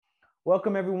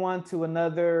Welcome everyone to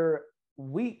another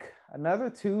week, another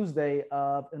Tuesday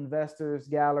of Investors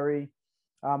Gallery.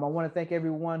 I want to thank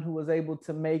everyone who was able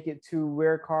to make it to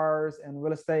Rare Cars and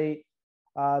Real Estate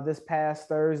this past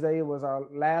Thursday. It was our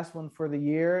last one for the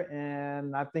year,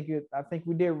 and I think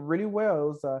we did really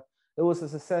well. It was a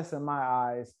success in my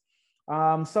eyes.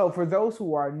 So for those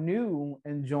who are new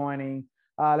and joining,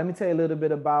 let me tell you a little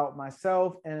bit about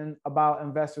myself and about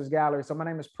Investors Gallery. So my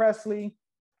name is Presley.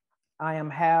 I am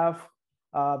half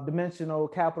Dimensional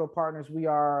Capital Partners. We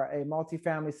are a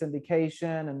multifamily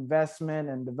syndication, investment,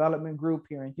 and development group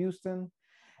here in Houston.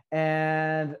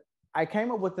 And I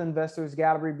came up with the Investors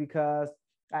Gallery because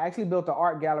I actually built an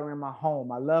art gallery in my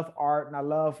home. I love art and I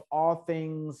love all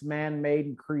things man made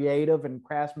and creative and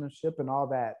craftsmanship and all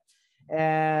that.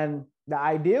 And the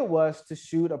idea was to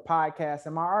shoot a podcast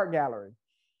in my art gallery.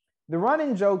 The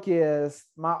running joke is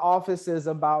my office is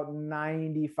about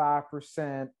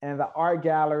 95% and the art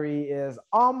gallery is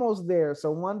almost there. So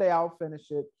one day I'll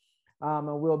finish it,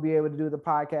 and we'll be able to do the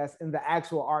podcast in the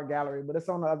actual art gallery, but it's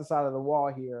on the other side of the wall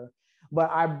here.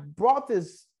 But I brought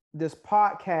this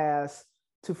podcast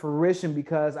to fruition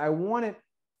because I wanted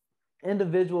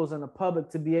individuals in the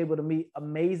public to be able to meet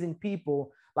amazing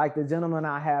people like the gentleman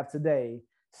I have today.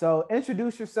 So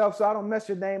introduce yourself so I don't mess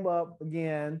your name up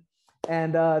again,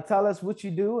 and tell us what you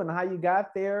do and how you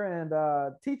got there, and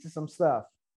teach us some stuff.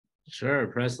 Sure,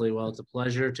 Presley. Well, it's a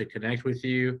pleasure to connect with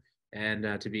you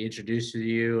and to be introduced to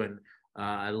you. And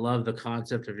I love the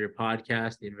concept of your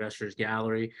podcast, The Investors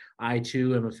Gallery. I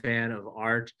too am a fan of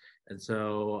art, and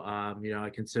so I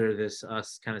consider this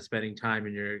us kind of spending time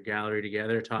in your gallery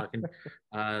together, talking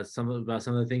about some of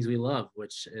the things we love,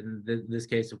 which in this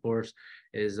case, of course,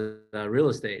 is real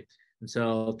estate. And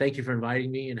so, thank you for inviting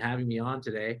me and having me on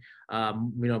today.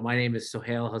 My name is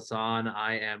Sohail Hassan.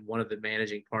 I am one of the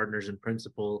managing partners and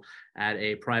principal at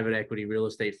a private equity real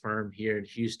estate firm here in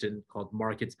Houston called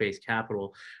Market Space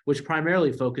Capital, which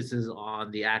primarily focuses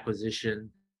on the acquisition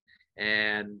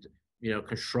and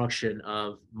construction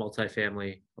of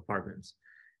multifamily apartments.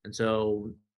 And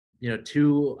so, I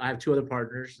have two other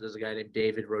partners. There's a guy named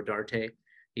David Rodarte.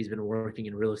 He's been working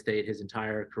in real estate his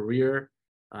entire career.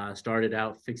 Started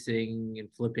out fixing and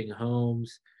flipping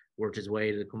homes, worked his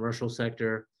way to the commercial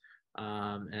sector,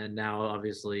 and now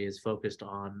obviously is focused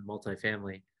on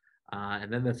multifamily. And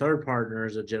then the third partner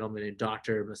is a gentleman named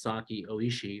Dr. Masaki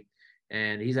Oishi,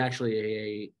 and he's actually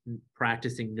a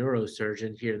practicing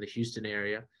neurosurgeon here in the Houston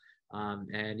area.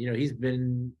 And he's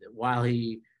been while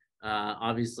he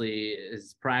obviously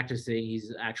is practicing,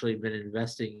 he's actually been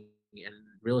investing in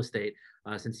real estate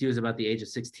since he was about the age of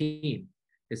 16.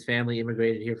 His family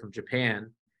immigrated here from Japan,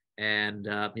 and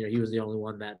he was the only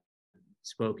one that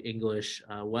spoke English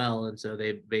well, and so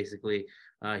they basically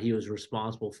he was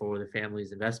responsible for the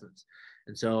family's investments.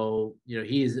 And so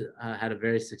he's had a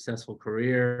very successful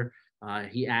career.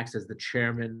 He acts as the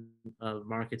chairman of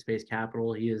Market Space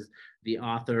Capital. He is the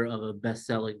author of a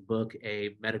best-selling book, A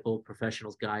Medical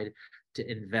Professional's Guide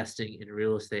to Investing in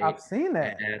Real I've Estate. seen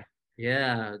that. And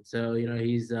yeah, so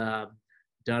he's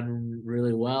done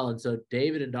really well. And so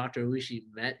David and Dr. Uishi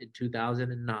met in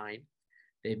 2009.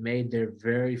 They made their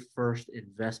very first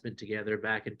investment together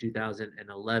back in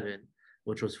 2011,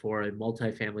 which was for a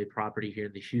multifamily property here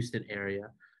in the Houston area,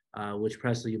 which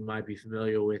Presley, you might be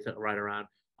familiar with, right around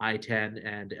I-10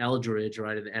 and Eldridge,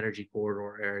 right in the energy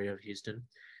corridor area of Houston.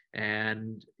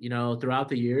 And, throughout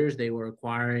the years, they were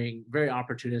acquiring, very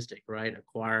opportunistic, right?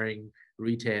 Acquiring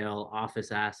retail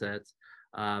office assets.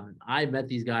 I met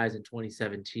these guys in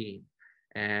 2017.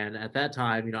 And at that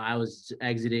time, I was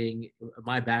exiting.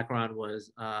 My background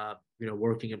was,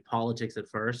 working in politics at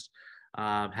first,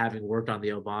 having worked on the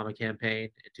Obama campaign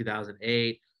in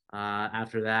 2008.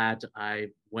 After that,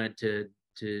 I went to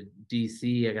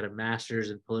DC. I got a master's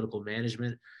in political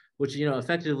management, which,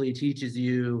 effectively teaches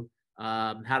you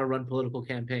how to run political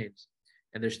campaigns.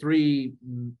 And there's three,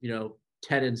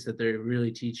 tenets that they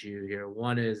really teach you here.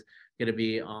 One is going to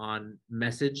be on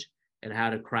message and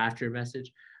how to craft your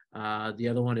message. The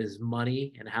other one is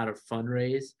money and how to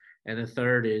fundraise. And the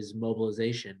third is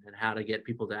mobilization and how to get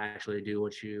people to actually do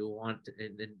what you want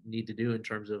and need to do in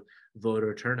terms of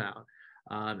voter turnout.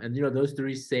 And those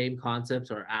three same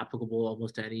concepts are applicable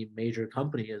almost to any major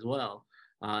company as well.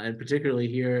 And particularly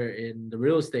here in the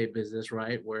real estate business,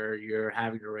 right, where you're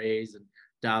having to raise and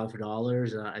dial for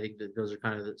dollars. I think that those are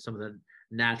kind of some of the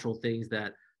natural things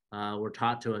that were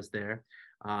taught to us there.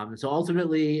 So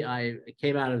ultimately, I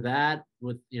came out of that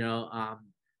with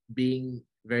being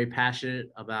very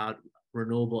passionate about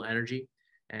renewable energy,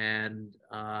 and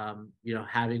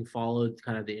having followed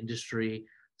kind of the industry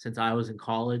since I was in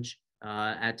college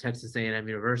at Texas A&M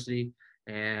University,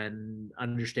 and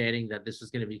understanding that this was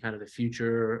going to be kind of the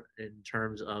future in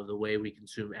terms of the way we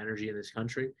consume energy in this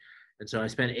country. And so I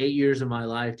spent 8 years of my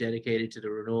life dedicated to the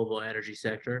renewable energy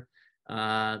sector.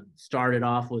 Started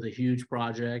off with a huge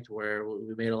project where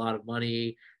we made a lot of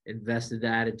money, invested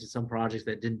that into some projects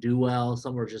that didn't do well.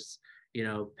 Some were just,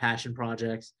 passion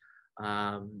projects.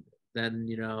 Um, then,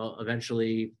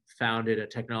 eventually founded a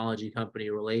technology company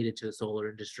related to the solar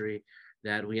industry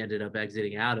that we ended up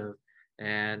exiting out of.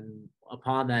 And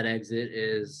upon that exit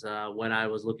is when I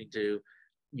was looking to,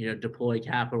 deploy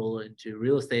capital into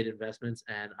real estate investments,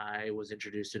 and I was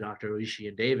introduced to Dr. Oishi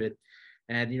and David,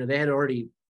 and they had already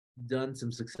done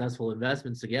some successful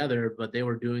investments together, but they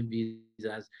were doing these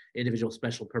as individual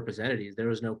special purpose entities. There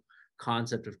was no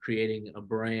concept of creating a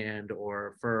brand or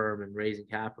a firm and raising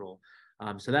capital.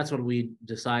 So that's what we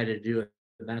decided to do,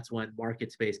 and that's when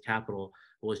Market Space Capital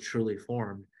was truly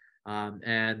formed.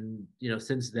 And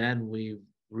since then we've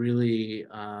really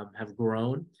have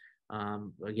grown.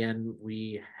 Again,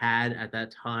 we had at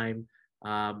that time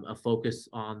a focus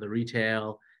on the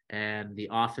retail and the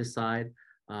office side,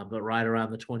 but right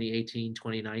around the 2018,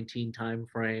 2019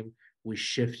 timeframe, we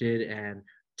shifted and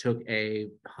took a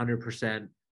 100%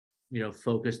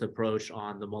 focused approach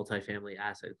on the multifamily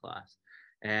asset class.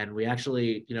 And we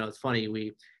actually, it's funny,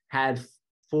 we had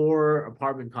 4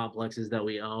 apartment complexes that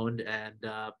we owned, and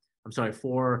I'm sorry,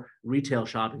 4 retail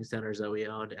shopping centers that we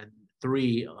owned, and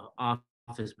 3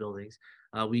 office buildings.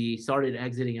 We started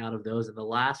exiting out of those, and the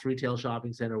last retail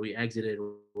shopping center we exited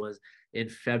was in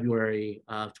February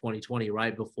of 2020,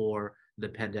 right before the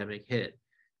pandemic hit.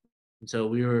 And so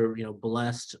we were,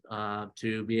 blessed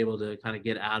to be able to kind of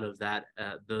get out of that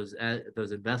those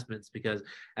investments, because,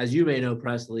 as you may know,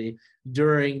 Presley,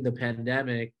 during the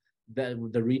pandemic,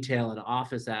 the retail and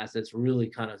office assets really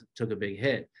kind of took a big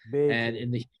hit. Big And hit.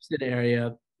 in the Houston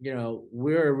area,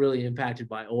 we're really impacted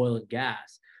by oil and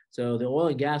gas. So the oil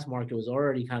and gas market was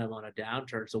already kind of on a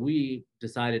downturn. So we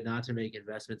decided not to make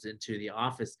investments into the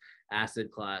office asset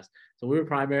class. So we were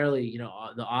primarily,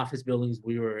 the office buildings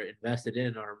we were invested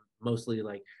in are mostly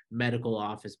like medical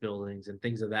office buildings and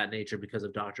things of that nature because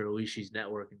of Dr. Oishi's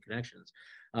network and connections.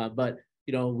 But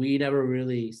we never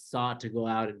really sought to go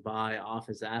out and buy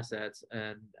office assets.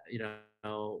 And,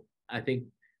 I think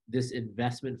this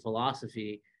investment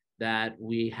philosophy that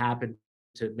we happened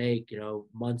to make,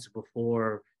 months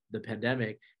before the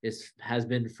pandemic has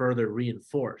been further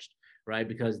reinforced, right?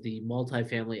 Because the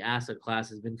multifamily asset class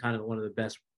has been kind of one of the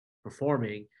best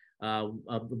performing,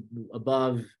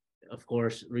 above, of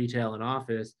course, retail and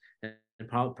office, and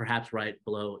perhaps right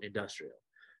below industrial.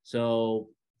 So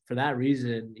for that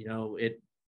reason, it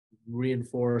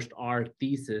reinforced our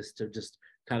thesis to just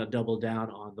kind of double down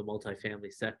on the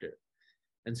multifamily sector.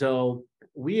 And so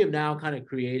we have now kind of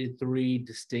created 3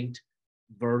 distinct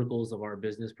verticals of our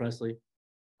business, Presley.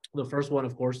 The first one,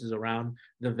 of course, is around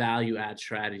the value add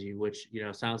strategy, which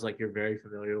sounds like you're very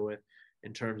familiar with,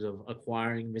 in terms of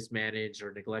acquiring mismanaged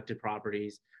or neglected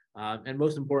properties, and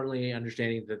most importantly,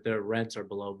 understanding that their rents are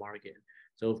below market.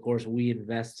 So, of course, we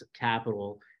invest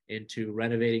capital into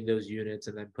renovating those units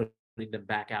and then putting them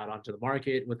back out onto the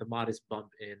market with a modest bump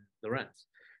in the rents,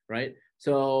 right?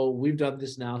 So we've done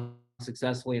this now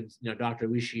successfully, and Dr.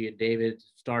 Oishi and David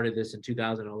started this in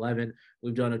 2011.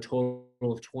 We've done a total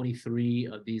of 23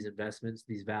 of these investments,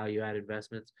 these value add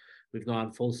investments. We've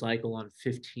gone full cycle on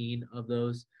 15 of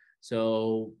those.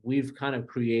 So we've kind of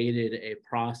created a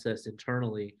process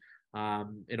internally,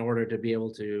 in order to be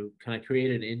able to kind of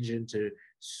create an engine to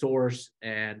source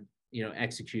and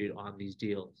execute on these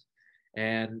deals.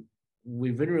 And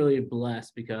we've been really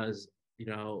blessed because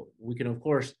we can, of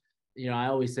course, I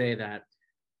always say that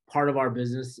part of our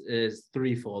business is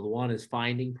threefold. One is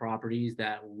finding properties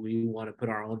that we want to put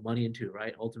our own money into,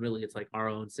 right? Ultimately, it's like our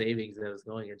own savings that is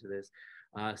going into this.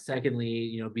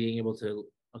 Secondly, being able to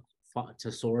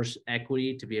source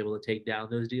equity to be able to take down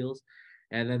those deals.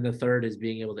 And then the third is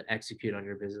being able to execute on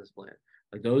your business plan.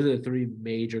 Like, those are the 3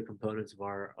 major components of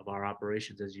our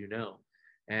operations, as you know.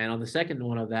 And on the second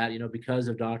one of that, because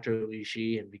of Dr.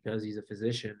 Oishi and because he's a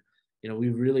physician,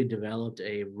 we've really developed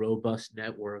a robust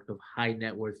network of high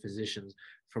net worth physicians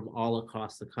from all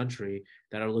across the country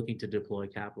that are looking to deploy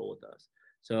capital with us.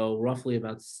 So roughly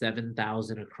about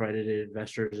 7,000 accredited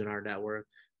investors in our network,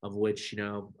 of which,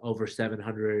 over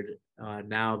 700,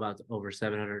 now about over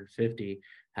 750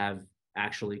 have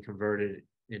actually converted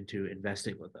into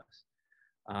investing with us.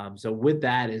 So with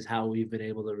that is how we've been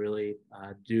able to really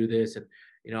do this. And,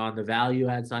 on the value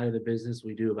add side of the business,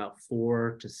 we do about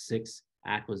 4 to 6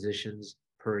 acquisitions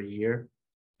per year.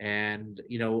 And,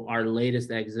 our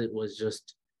latest exit was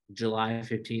just July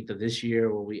 15th of this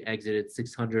year, where we exited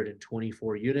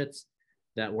 624 units.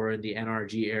 that were in the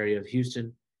NRG area of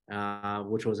Houston,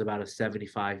 which was about a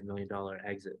 $75 million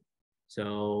exit.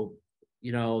 So,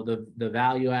 the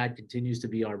value add continues to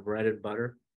be our bread and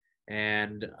butter.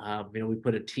 And, we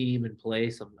put a team in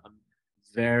place. I'm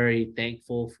very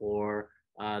thankful for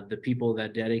the people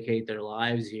that dedicate their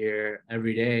lives here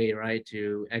every day, right,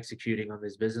 to executing on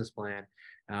this business plan.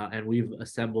 And we've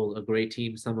assembled a great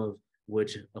team, some of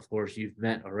which, of course, you've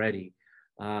met already.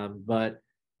 But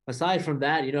aside from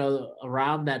that,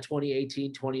 around that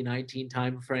 2018, 2019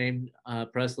 timeframe,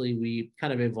 Presley, we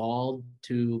kind of evolved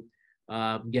to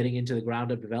getting into the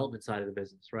ground up development side of the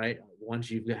business, right? Once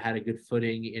you've had a good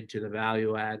footing into the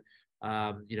value add,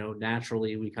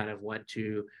 naturally we kind of went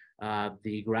to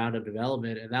the ground up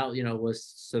development, and that,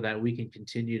 was so that we can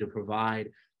continue to provide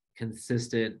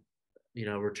consistent,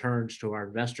 returns to our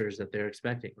investors that they're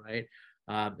expecting, right?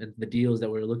 And the deals that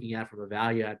we're looking at from a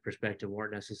value add perspective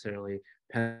weren't necessarily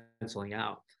penciling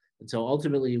out. And so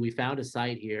ultimately, we found a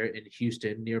site here in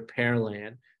Houston near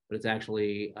Pearland, but it's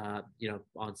actually,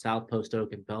 on South Post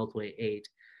Oak and Beltway 8.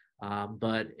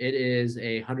 But it is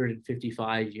a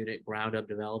 155 unit ground up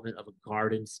development of a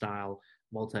garden style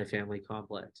multifamily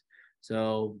complex.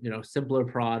 So, simpler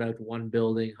product, one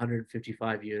building,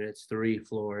 155 units, 3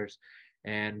 floors.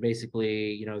 And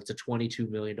basically, it's a $22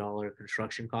 million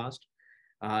construction cost.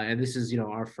 And this is,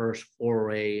 our first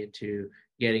foray into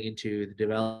getting into the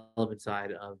development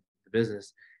side of the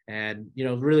business. And,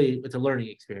 really, it's a learning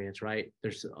experience, right?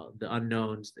 There's the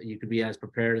unknowns that you can be as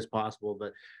prepared as possible,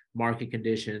 but market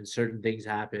conditions, certain things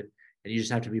happen, and you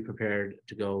just have to be prepared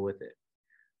to go with it.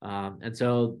 And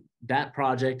so that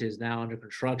project is now under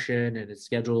construction, and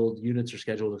units are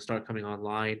scheduled to start coming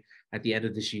online at the end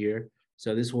of this year.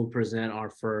 So this will present our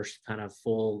first kind of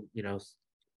full,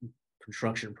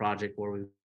 construction project where we've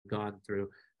gone through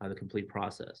the complete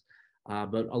process.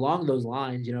 But along those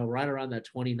lines, right around that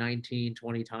 2019,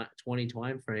 2020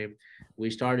 timeframe, we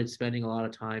started spending a lot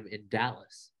of time in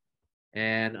Dallas,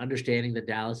 and understanding that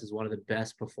Dallas is one of the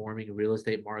best performing real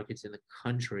estate markets in the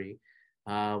country.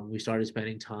 We started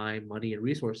spending time, money, and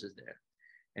resources there.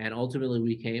 And ultimately,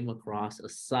 we came across a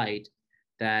site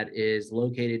that is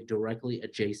located directly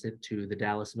adjacent to the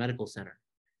Dallas Medical Center.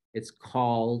 It's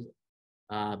called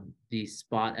the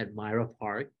spot at Myra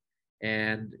Park.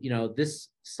 And, this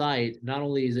site, not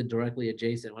only is it directly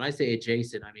adjacent, when I say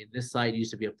adjacent, I mean, this site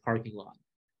used to be a parking lot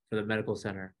for the medical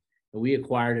center. And we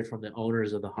acquired it from the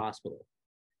owners of the hospital.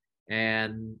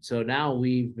 And so now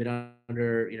we've been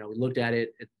under, we looked at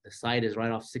it. The site is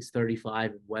right off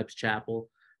 635 in Webb's Chapel.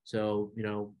 So,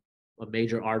 a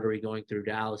major artery going through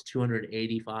Dallas,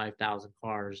 285,000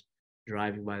 cars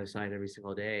driving by the site every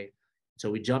single day.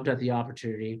 So we jumped at the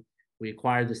opportunity. We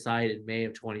acquired the site in May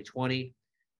of 2020.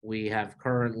 We have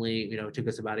currently, it took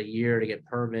us about a year to get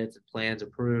permits and plans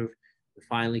approved. We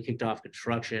finally kicked off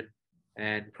construction,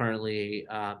 and currently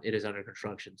it is under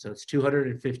construction. So it's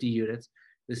 250 units.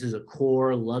 This is a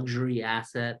core luxury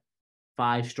asset,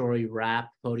 5-story wrap,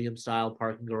 podium style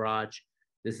parking garage.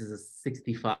 This is a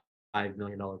 $65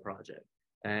 million project.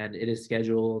 And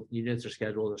units are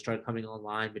scheduled to start coming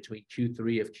online between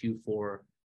Q3 of Q4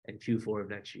 and Q4 of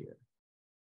next year.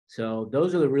 So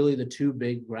those are really the two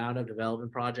big ground up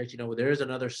development projects. There is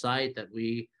another site that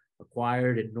we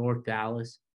acquired in North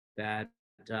Dallas that,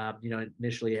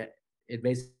 initially it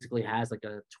basically has like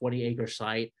a 20-acre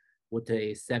site with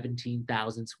a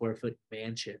 17,000 square foot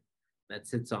mansion that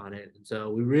sits on it. And so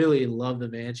we really love the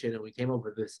mansion, and we came up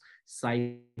with this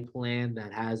site plan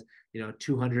that has,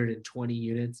 220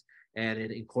 units, and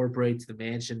it incorporates the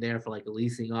mansion there for like a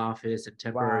leasing office and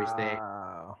temporary stay.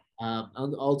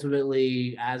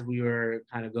 Ultimately, as we were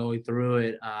kind of going through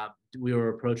it, we were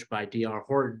approached by D.R.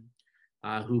 Horton,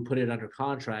 who put it under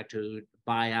contract to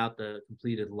buy out the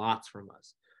completed lots from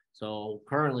us. So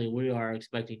currently, we are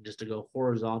expecting just to go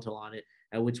horizontal on it,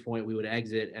 at which point we would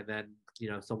exit, and then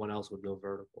someone else would go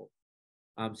vertical.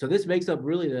 So this makes up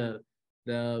really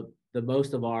the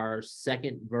most of our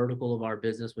second vertical of our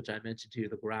business, which I mentioned to you,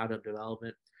 the ground up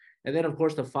development. And then, of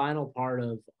course, the final part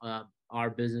of our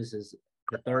business is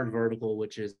the third vertical,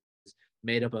 which is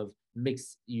made up of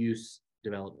mixed use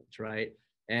developments, right?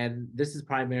 And this is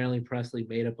primarily, Presley,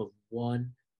 made up of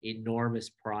one enormous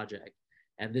project.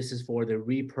 And this is for the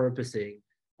repurposing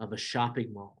of a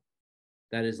shopping mall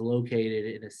that is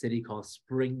located in a city called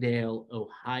Springdale,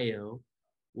 Ohio,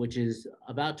 which is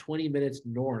about 20 minutes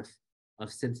north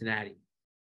of Cincinnati.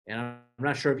 And I'm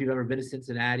not sure if you've ever been to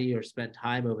Cincinnati or spent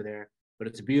time over there, but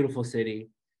it's a beautiful city.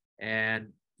 And,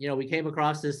 we came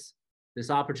across this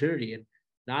opportunity. And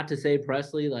not to say,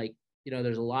 Presley, like,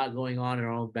 there's a lot going on in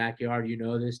our own backyard.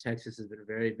 This Texas has been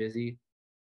very busy,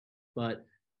 but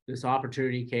this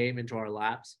opportunity came into our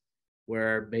laps.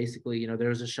 where basically,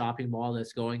 there's a shopping mall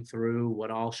that's going through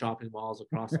what all shopping malls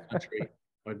across the country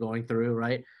are going through,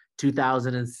 right?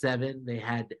 2007, they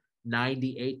had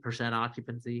 98%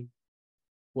 occupancy.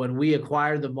 When we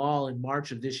acquired the mall in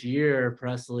March of this year,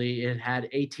 Presley, it had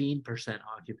 18%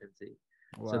 occupancy.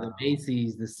 So the Wow.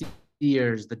 Macy's, the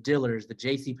Sears, the Dillard's, the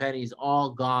J.C. Penney's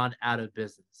all gone out of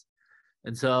business.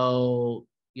 And so,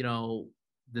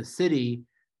 the city,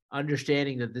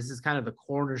 understanding that this is kind of the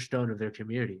cornerstone of their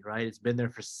community, right? It's been there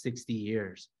for 60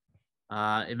 years.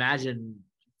 Imagine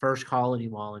First Colony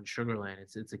Mall in Sugarland.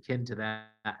 It's akin to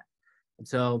that. And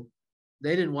so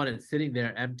they didn't want it sitting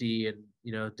there empty and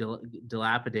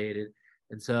dilapidated.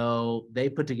 And so they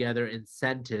put together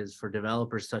incentives for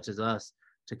developers such as us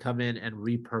to come in and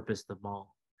repurpose the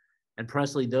mall. And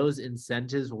Presley, those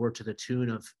incentives were to the tune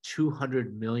of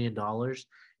 $200 million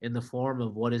in the form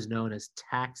of what is known as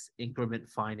tax increment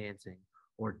financing,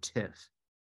 or TIF.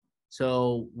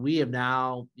 So we have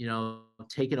now,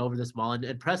 taken over this mall.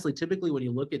 And Presley, typically when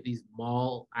you look at these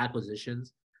mall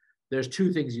acquisitions, there's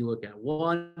two things you look at.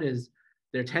 One is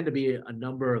there tend to be a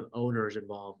number of owners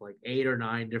involved, like 8 or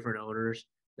 9 different owners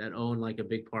that own like a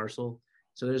big parcel.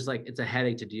 So it's a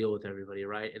headache to deal with everybody,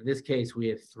 right? In this case, we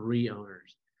have 3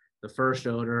 owners. The first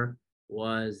owner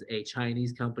was a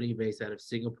Chinese company based out of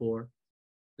Singapore.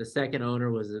 The second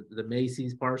owner was the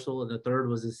Macy's parcel, and the third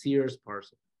was a Sears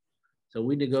parcel. So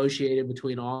we negotiated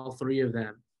between all 3 of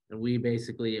them, and we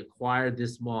basically acquired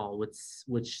this mall,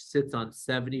 which sits on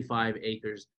 75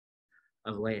 acres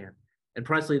of land. And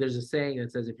Presley, there's a saying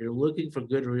that says, if you're looking for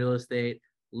good real estate,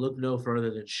 look no further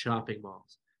than shopping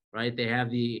malls, right?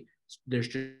 They're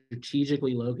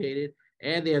strategically located,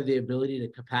 and they have the ability to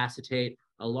capacitate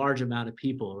a large amount of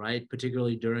people, right?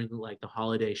 Particularly during like the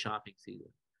holiday shopping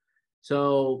season.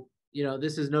 So,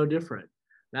 this is no different.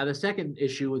 Now, the second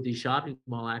issue with the shopping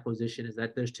mall acquisition is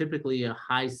that there's typically a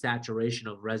high saturation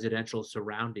of residential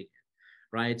surrounding it,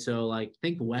 right? So, like,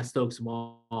 think West Oaks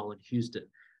Mall in Houston,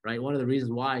 right? One of the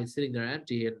reasons why it's sitting there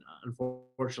empty and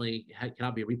unfortunately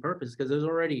cannot be repurposed is because there's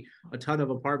already a ton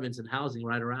of apartments and housing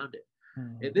right around it.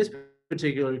 Mm-hmm. In this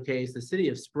particular case, the city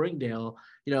of Springdale,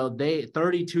 they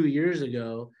 32 years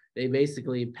ago, they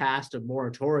basically passed a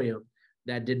moratorium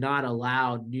that did not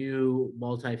allow new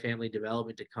multifamily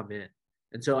development to come in.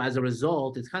 And so as a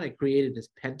result, it's kind of created this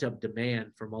pent-up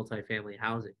demand for multifamily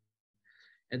housing.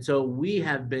 And so we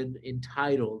have been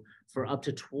entitled for up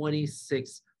to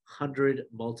 2,600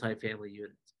 multifamily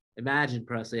units. Imagine,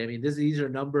 Presley, I mean, these are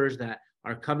numbers that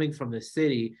are coming from the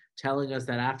city telling us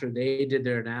that after they did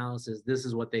their analysis, this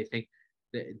is what they think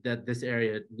that this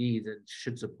area needs and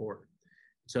should support.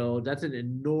 So that's an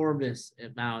enormous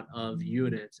amount of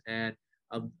units and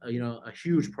a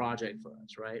huge project for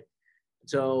us, right?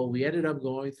 So we ended up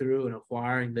going through and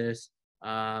acquiring this.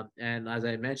 And as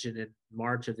I mentioned, in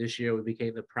March of this year, we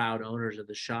became the proud owners of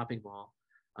the shopping mall.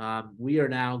 We are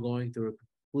now going through a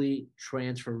complete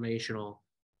transformational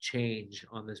change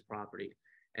on this property.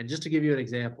 And just to give you an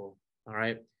example, all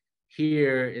right,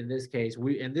 here in this case,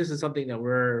 and this is something that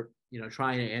we're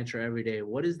trying to answer every day.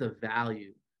 What is the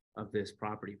value of this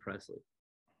property, Presley?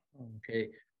 Okay.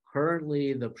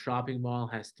 Currently, the shopping mall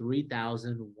has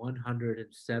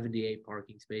 3,178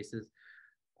 parking spaces.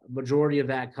 Majority of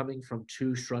that coming from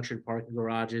 2 structured parking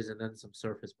garages and then some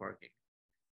surface parking.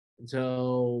 And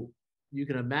so you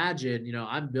can imagine,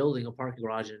 I'm building a parking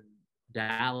garage in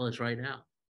Dallas right now,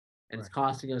 and It's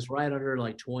costing us right under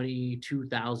like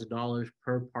 $22,000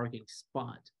 per parking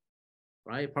spot,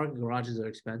 right? Parking garages are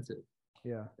expensive.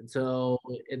 Yeah. And so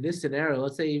in this scenario,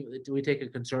 let's say we take a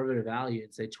conservative value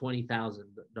and say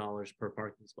 $20,000 per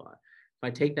parking spot. If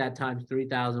I take that times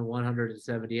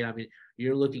 3,178, I mean,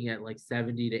 you're looking at like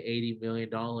 70 to $80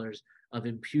 million of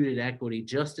imputed equity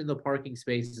just in the parking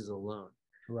spaces alone.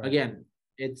 Right. Again,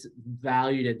 it's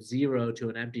valued at 0 to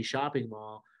an empty shopping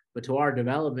mall, but to our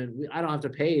development, I don't have to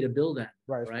pay to build that.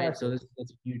 Right. So that's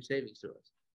a huge savings to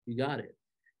us. You got it.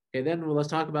 Okay, then let's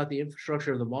talk about the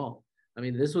infrastructure of the mall. I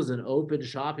mean, this was an open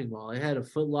shopping mall. It had a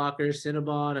Foot Locker,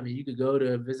 Cinnabon. I mean, you could go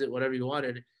to visit whatever you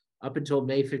wanted up until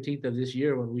May 15th of this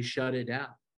year when we shut it down.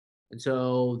 And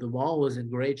so the mall was in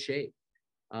great shape.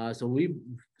 So we,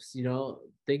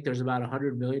 think there's about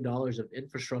 $100 million of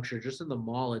infrastructure just in the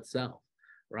mall itself,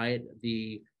 right?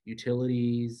 The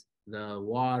utilities, the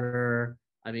water.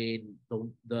 I mean,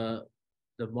 the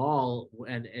mall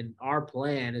and our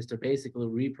plan is to basically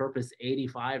repurpose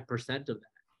 85% of that.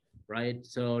 Right.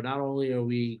 So not only are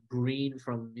we green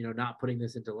from, not putting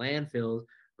this into landfills,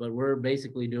 but we're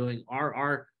basically doing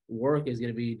our work is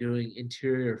going to be doing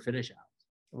interior finish outs.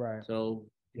 Right. So,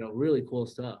 really cool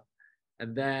stuff.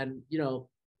 And then,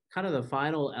 kind of the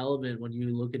final element when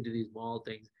you look into these mall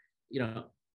things,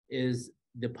 is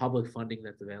the public funding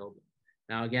that's available.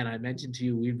 Now, again, I mentioned to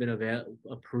you, we've been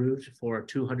approved for a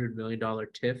 $200 million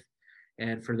TIF.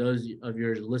 And for those of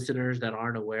your listeners that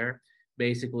aren't aware,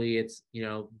 basically it's,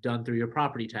 done through your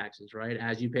property taxes, right?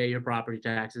 As you pay your property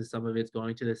taxes, some of it's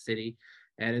going to the city.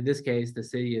 And in this case, the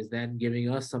city is then giving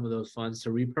us some of those funds to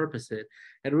repurpose it.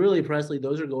 And really, Presley,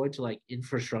 those are going to like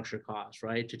infrastructure costs,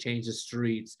 right? To change the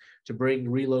streets, to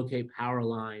relocate power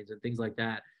lines and things like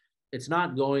that. It's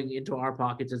not going into our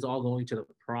pockets, it's all going to the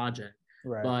project.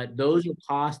 Right. But those are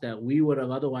costs that we would have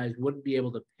otherwise wouldn't be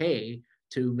able to pay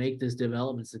to make this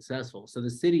development successful. So the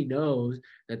city knows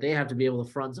that they have to be able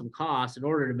to front some costs in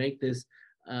order to make this,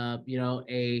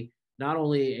 a not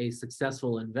only a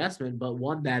successful investment, but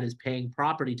one that is paying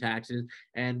property taxes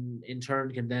and in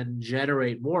turn can then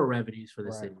generate more revenues for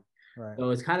the city. Right. So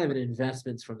it's kind of an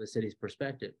investment from the city's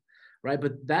perspective, right?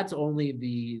 But that's only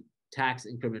the tax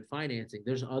increment financing.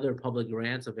 There's other public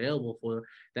grants available for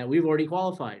that we've already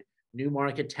qualified. New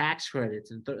market tax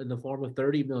credits in the form of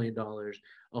 $30 million,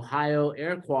 Ohio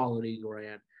air quality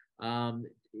grant,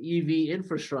 EV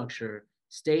infrastructure,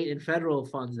 state and federal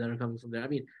funds that are coming from there. I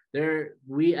mean,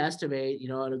 we estimate,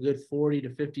 at a good $40 to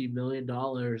 $50 million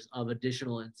of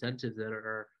additional incentives that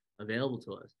are available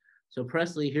to us. So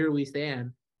Presley, here we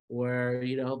stand where,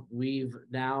 we've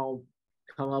now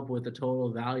come up with a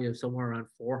total value of somewhere around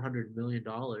 $400 million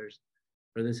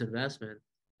for this investment.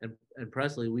 And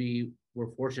Presley, we were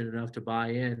fortunate enough to buy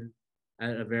in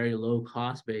at a very low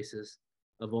cost basis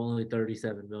of only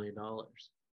 $37 million. Wow.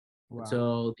 And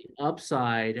so the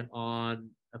upside on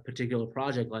a particular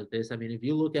project like this, I mean, if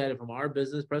you look at it from our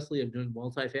business, Presley, of doing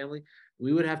multifamily,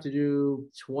 we would have to do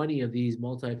 20 of these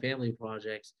multifamily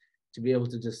projects to be able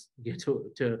to just get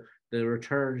to the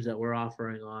returns that we're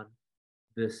offering on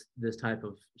this type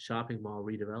of shopping mall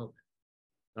redevelopment.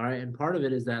 All right. And part of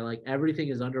it is that like everything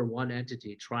is under one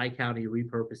entity, Tri-County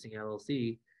Repurposing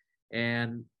LLC,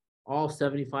 and all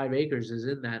 75 acres is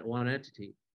in that one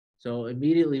entity. So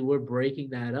immediately we're breaking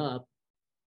that up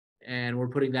and we're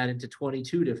putting that into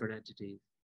 22 different entities.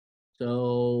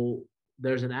 So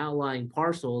there's an outlying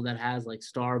parcel that has like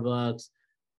Starbucks,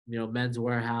 Men's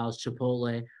Warehouse,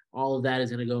 Chipotle, all of that is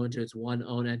going to go into its one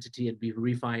own entity and be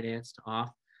refinanced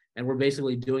off. And we're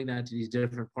basically doing that to these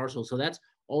different parcels. So that's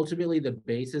ultimately the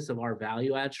basis of our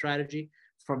value add strategy.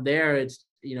 From there, it's,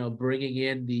 bringing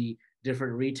in the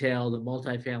different retail, the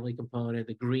multifamily component,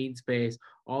 the green space,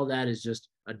 all that is just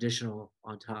additional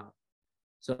on top.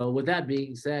 So with that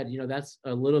being said, that's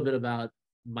a little bit about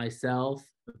myself,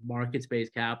 Market Space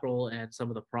Capital, and some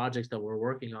of the projects that we're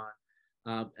working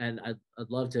on. And I'd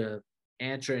love to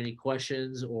answer any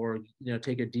questions or,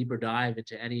 take a deeper dive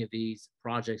into any of these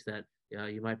projects that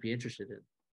you might be interested in.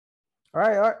 All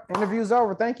right. Interview's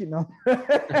over. Thank you. No,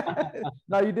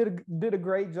 no, you did a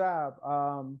great job.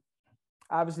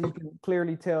 Obviously, you can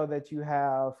clearly tell that you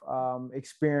have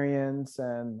experience,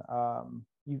 and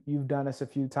you've done this a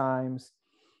few times.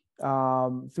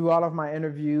 Through all of my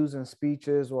interviews and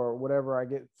speeches or whatever I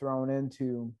get thrown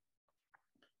into,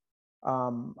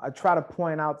 I try to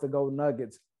point out the gold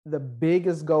nuggets. The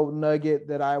biggest gold nugget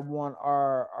that I want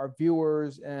our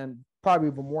viewers and probably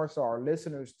even more so our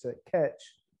listeners to catch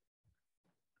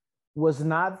was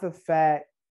not the fact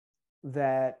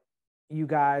that you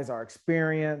guys are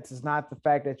experienced. It's not the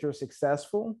fact that you're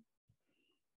successful.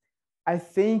 I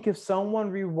think if someone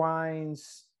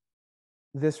rewinds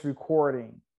this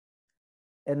recording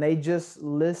and they just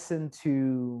listen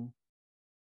to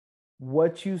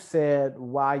what you said,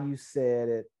 why you said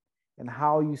it, and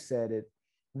how you said it,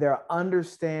 they'll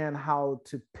understand how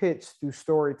to pitch through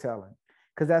storytelling,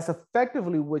 because that's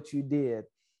effectively what you did.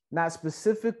 Not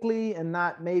specifically and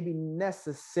not maybe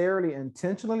necessarily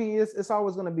intentionally. It's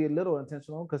always going to be a little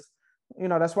intentional, because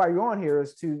that's why you're on here,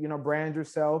 is to brand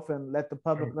yourself and let the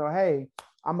public know, hey,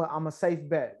 I'm a safe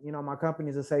bet. My company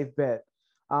is a safe bet.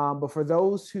 But for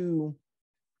those who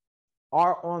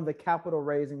are on the capital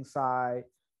raising side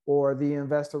or the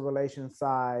investor relations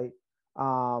side,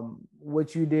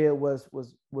 what you did was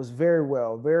very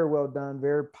well done,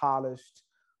 very polished.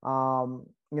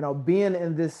 Being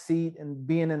in this seat and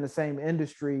being in the same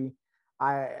industry,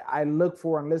 I look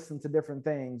for and listen to different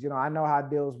things. I know how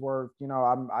deals work.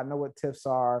 I know what tips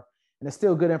are, and it's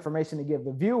still good information to give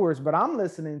the viewers, but I'm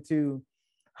listening to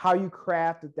how you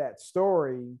crafted that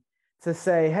story to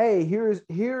say, hey,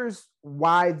 here's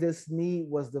why this need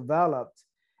was developed.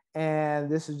 And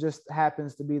this is just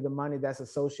happens to be the money that's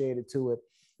associated to it.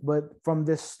 But from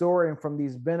this story and from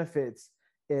these benefits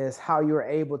is how you're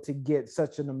able to get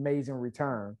such an amazing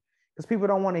return. Because people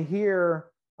don't want to hear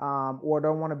or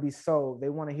don't want to be sold. They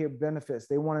want to hear benefits.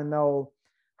 They want to know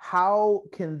how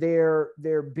can their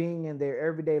being in their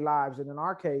everyday lives, and in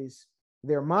our case,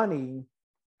 their money,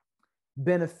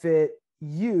 benefit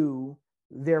you,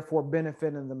 therefore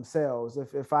benefiting themselves.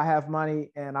 If I have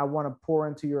money and I want to pour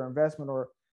into your investment or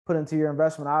put into your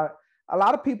investment, a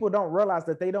lot of people don't realize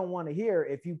that they don't want to hear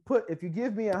if you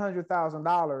give me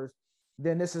 $100,000,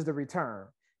 then this is the return.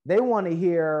 They want to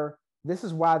hear this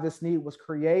is why this need was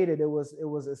created.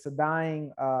 It's a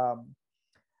dying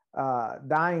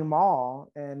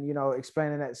mall, and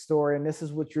explaining that story, and this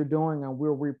is what you're doing, and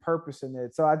we're repurposing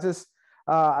it. So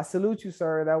I salute you,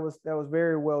 sir. That was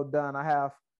very well done. I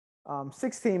have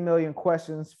 16 million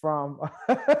questions from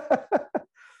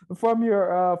from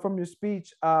your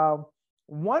speech.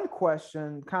 One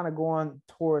question, kind of going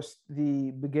towards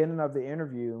the beginning of the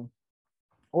interview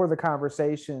or the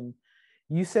conversation,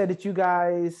 you said that you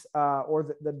guys,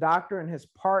 or the doctor and his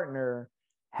partner,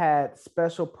 had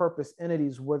special purpose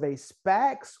entities. Were they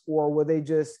SPACs, or were they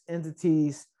just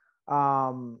entities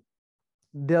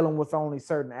dealing with only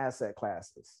certain asset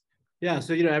classes? Yeah.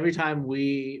 So, every time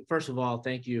first of all,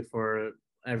 thank you for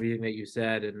everything that you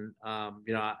said. And,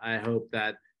 I hope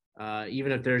that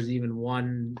even if there's even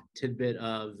one tidbit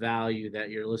of value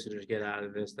that your listeners get out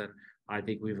of this, then I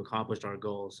think we've accomplished our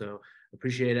goal. So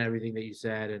appreciate everything that you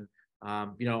said. And,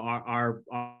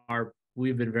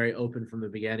 we've been very open from the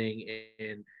beginning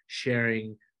in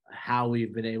sharing how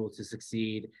we've been able to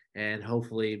succeed, and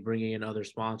hopefully bringing in other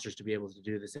sponsors to be able to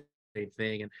do the same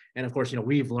thing. And of course,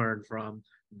 we've learned from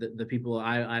the people.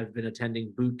 I've been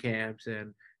attending boot camps,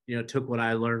 and took what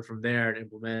I learned from there and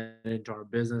implemented it into our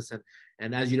business.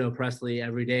 And as you know, Presley,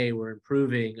 every day we're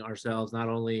improving ourselves, not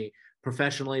only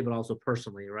professionally but also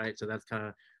personally, right? So that's kind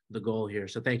of the goal here.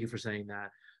 So thank you for saying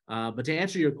that. But to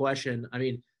answer your question, I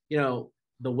mean,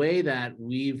 the way that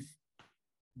we've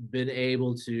been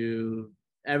able to,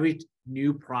 every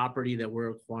new property that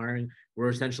we're acquiring, we're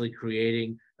essentially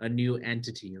creating a new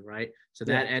entity, right? So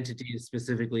that entity is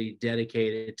specifically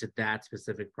dedicated to that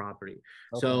specific property.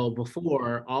 Okay. So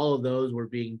before, all of those were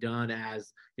being done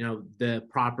as, the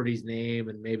property's name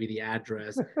and maybe the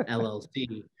address,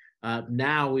 LLC.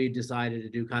 Now we decided to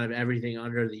do kind of everything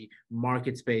under the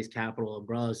market space capital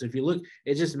umbrella. So if you look,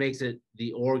 it just makes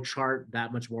the org chart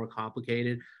that much more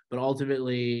complicated. But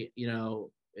ultimately,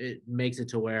 it makes it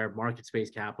to where Market Space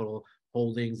Capital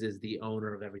Holdings is the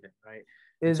owner of everything, right?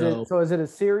 Is it a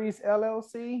series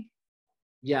LLC?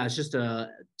 Yeah, it's just a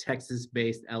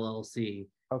Texas-based LLC.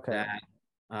 Okay.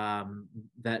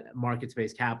 That Market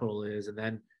Space Capital is, and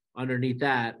then underneath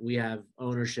that, we have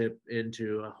ownership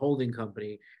into a holding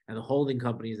company, and the holding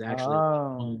company is actually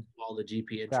all the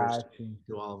GP interest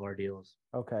to all of our deals.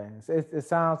 Okay, so it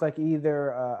sounds like either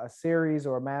a series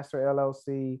or a master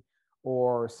LLC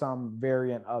or some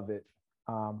variant of it.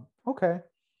 Okay.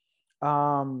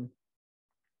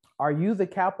 Are you the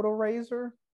capital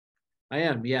raiser? I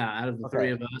am, yeah. Out of the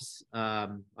three of us,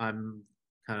 I'm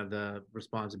kind of the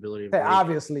responsibility of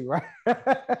obviously, right?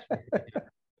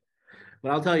 But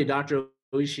I'll tell you, Dr.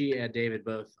 Oishi and David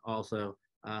both also,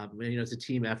 it's a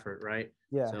team effort, right?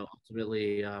 Yeah. So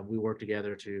ultimately, we work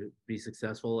together to be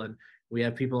successful. And we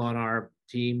have people on our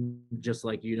team, just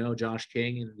like, Josh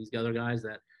King and these other guys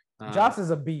that. Josh is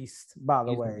a beast, by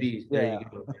the way. Beast. Yeah. There you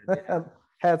go. Yeah.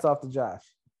 Hats off to Josh.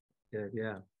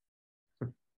 Yeah.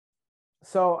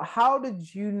 So how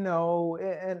did you know,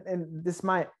 and this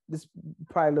probably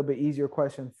a little bit easier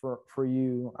question for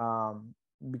you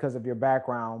because of your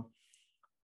background,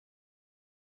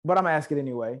 but I'm gonna ask it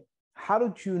anyway. How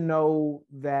did you know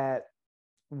that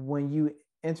when you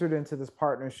entered into this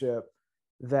partnership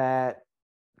that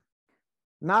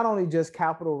not only just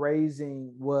capital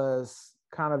raising was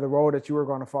kind of the role that you were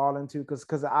going to fall into?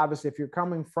 Because obviously if you're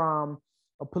coming from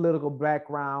a political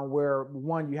background where,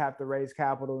 one, you have to raise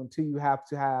capital, and two, you have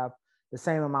to have the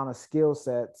same amount of skill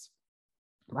sets.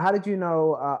 How did you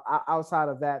know outside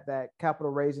of that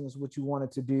capital raising is what you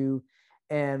wanted to do?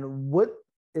 And what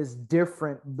is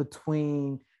different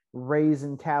between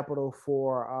raising capital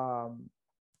for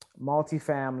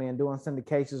multifamily and doing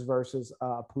syndications versus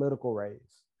political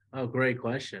raise? Oh, great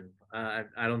question. I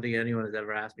don't think anyone has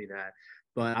ever asked me that,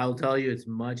 but I'll tell you, it's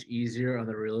much easier on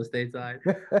the real estate side.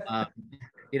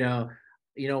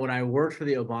 When I worked for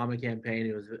the Obama campaign,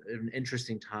 it was an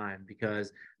interesting time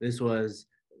because this was,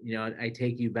 I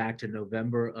take you back to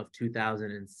November of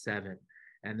 2007,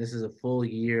 and this is a full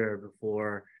year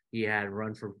before he had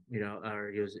run for,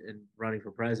 or he was running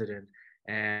for president.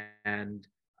 And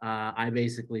I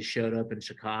basically showed up in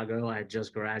Chicago. I had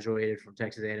just graduated from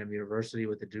Texas A&M University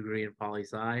with a degree in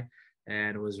poli-sci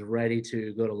and was ready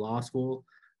to go to law school.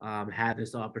 Had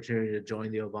this opportunity to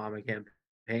join the Obama campaign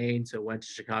campaign, so went to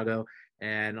Chicago.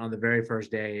 And on the very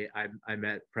first day, I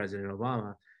met President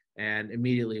Obama, and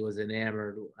immediately was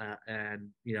enamored, and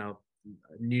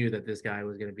knew that this guy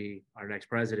was going to be our next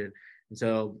president. And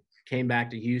so came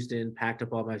back to Houston, packed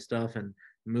up all my stuff, and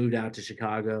moved out to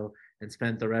Chicago, and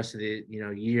spent the rest of the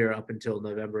year up until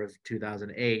November of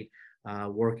 2008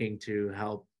 working to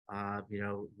help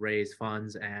raise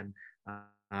funds and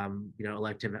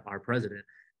elect him our president.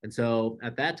 And so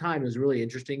at that time, it was really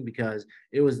interesting because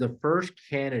it was the first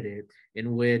candidate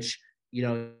in which,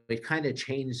 it kind of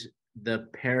changed the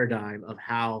paradigm of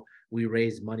how we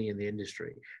raise money in the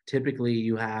industry. Typically,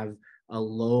 you have a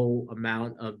low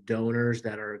amount of donors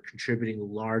that are contributing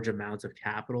large amounts of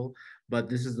capital, but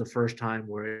this is the first time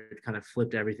where it kind of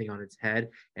flipped everything on its head,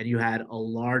 and you had a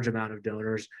large amount of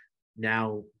donors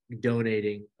now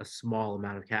donating a small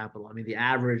amount of capital. I mean, the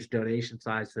average donation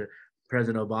size to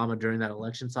President Obama during that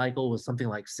election cycle was something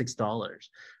like $6,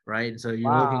 right? And so you're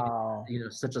looking at, Wow.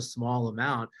 such a small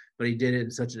amount, but he did it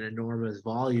in such an enormous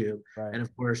volume. Right. And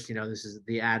of course, this is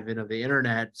the advent of the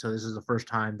internet. So this is the first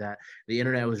time that the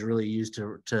internet was really used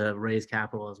to raise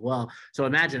capital as well. So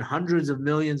imagine hundreds of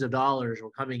millions of dollars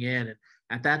were coming in. And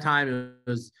at that time, it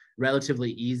was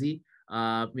relatively easy,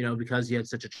 because he had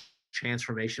such a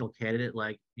transformational candidate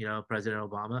like President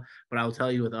Obama. But I will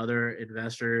tell you, with other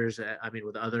investors,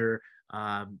 with other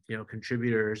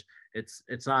contributors,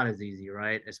 it's not as easy,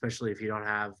 right? Especially if you don't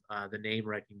have the name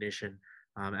recognition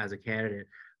as a candidate.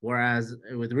 Whereas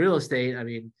with real estate,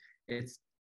 it's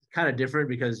kind of different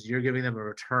because you're giving them a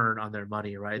return on their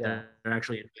money, right? Yeah. They're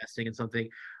actually investing in something.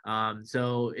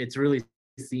 So it's really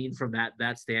seen from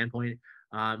that standpoint.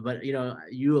 But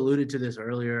you alluded to this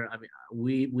earlier.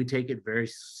 We take it very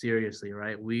seriously,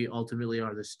 right? We ultimately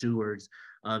are the stewards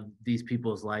of these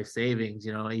people's life savings,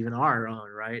 even our own,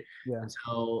 right? Yeah. And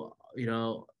so,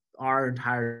 our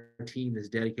entire team is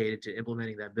dedicated to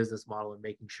implementing that business model and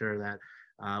making sure that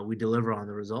we deliver on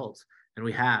the results, and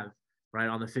we have. Right,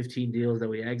 on the 15 deals that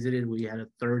we exited, we had a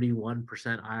 31%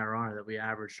 IRR that we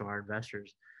averaged to our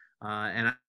investors,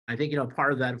 and I think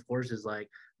part of that, of course, is like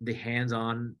the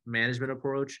hands-on management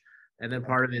approach, and then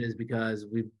part of it is because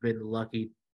we've been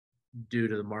lucky due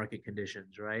to the market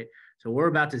conditions, right? So we're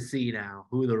about to see now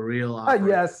who the real operators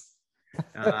Yes.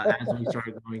 as we start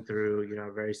going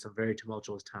through some very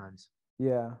tumultuous times.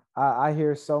 Yeah. I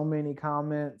hear so many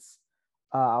comments.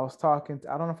 I don't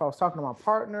know if I was talking to my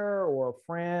partner or a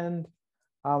friend.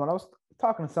 And I was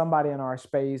talking to somebody in our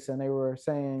space, and they were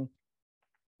saying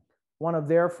one of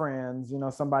their friends,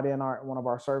 somebody in one of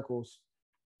our circles,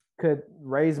 could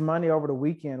raise money over the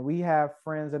weekend. We have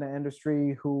friends in the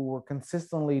industry who were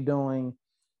consistently doing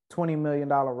 $20 million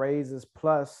raises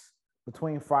plus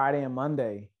between Friday and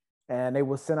Monday. And they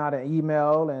would send out an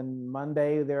email, and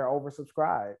Monday they're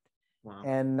oversubscribed. Wow.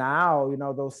 And now,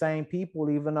 those same people,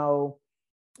 even though,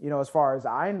 as far as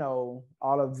I know,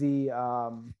 all of the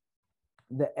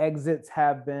exits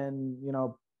have been,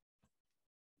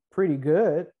 pretty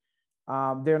good.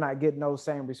 They're not getting those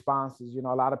same responses. A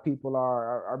lot of people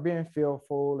are being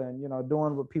fearful and,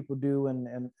 doing what people do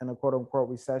in a quote unquote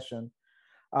recession.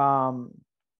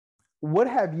 What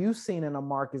have you seen in the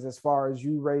markets as far as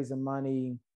you raising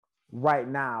money right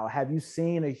now? Have you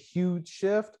seen a huge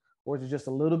shift, or is it just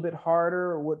a little bit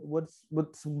harder?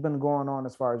 What's been going on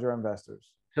as far as your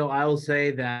investors? So I will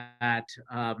say that,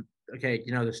 okay,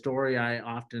 the story I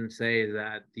often say is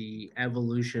that the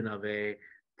evolution of a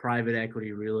private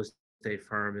equity real estate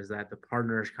firm is that the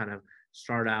partners kind of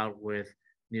start out with,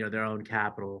 their own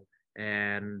capital,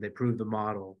 and they prove the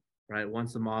model, right?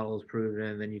 Once the model is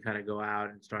proven, then you kind of go out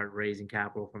and start raising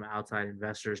capital from outside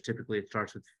investors. Typically, it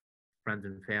starts with friends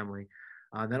and family.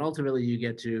 Then ultimately, you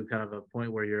get to kind of a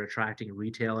point where you're attracting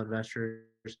retail investors,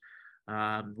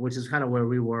 which is kind of where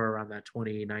we were around that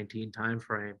 2019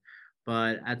 timeframe.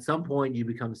 But at some point, you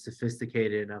become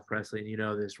sophisticated enough, Presley,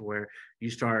 and this, where you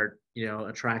start,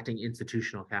 attracting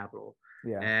institutional capital.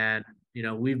 Yeah. And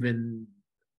we've been,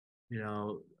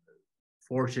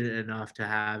 fortunate enough to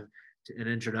have an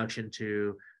introduction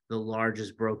to the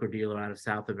largest broker dealer out of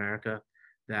South America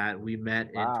that we met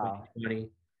in 2020,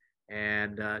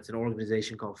 and it's an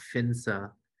organization called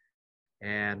FINSA,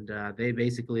 and they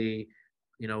basically,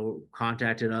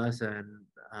 contacted us and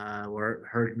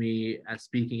heard me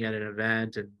speaking at an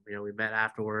event, and we met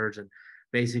afterwards, and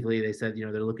basically they said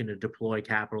they're looking to deploy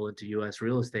capital into U.S.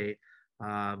 real estate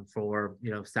for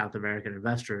South American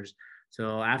investors.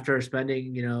 So after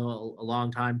spending a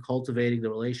long time cultivating the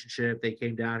relationship, they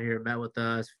came down here, met with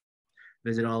us,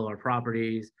 visit all of our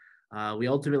properties. We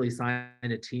ultimately signed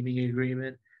a teaming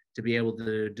agreement to be able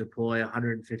to deploy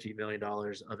 $150 million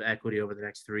of equity over the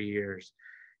next 3 years.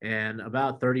 And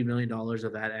about $30 million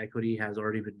of that equity has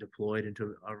already been deployed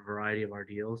into a variety of our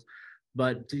deals.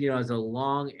 But as a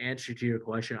long answer to your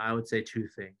question, I would say two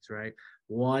things, right?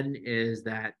 One is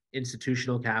that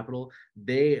institutional capital,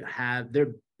 they have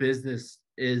their business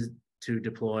is to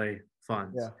deploy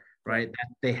funds, Yeah. right? That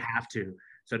they have to.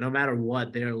 So no matter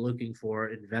what, they're looking for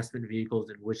investment vehicles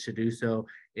in which to do so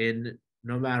in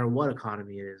no matter what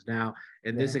economy it is. Now,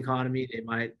 in Yeah. this economy, they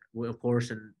might, of course,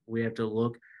 and we have to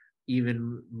look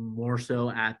even more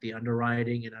so at the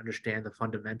underwriting and understand the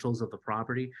fundamentals of the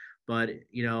property. But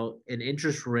an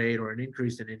interest rate or an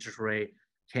increase in interest rate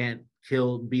can't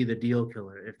be the deal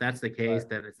killer. If that's the case, Right.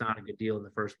 then it's not a good deal in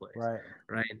the first place, Right.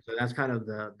 right? And so that's kind of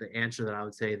the answer that I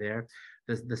would say there.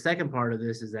 The second part of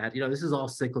this is that this is all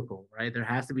cyclical, right? There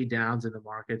has to be downs in the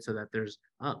market so that there's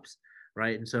ups,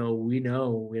 right? And so we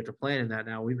know we have to plan in that.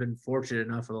 Now we've been fortunate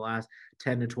enough for the last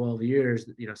 10 to 12 years,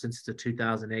 since the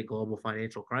 2008 global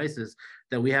financial crisis,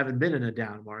 that we haven't been in a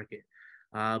down market.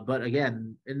 But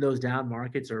again, in those down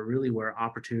markets are really where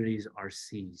opportunities are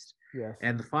seized. Yes.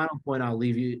 And the final point I'll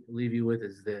leave you with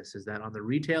is this: is that on the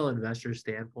retail investor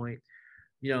standpoint,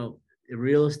 you know,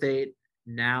 real estate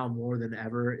now more than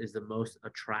ever is the most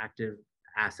attractive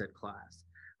asset class,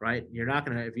 right? You're not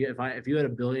gonna if you had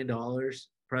 $1 billion,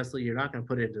 Presley, you're not gonna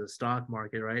put it into the stock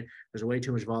market, right? There's way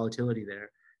too much volatility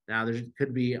there. Now there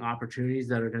could be opportunities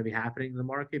that are going to be happening in the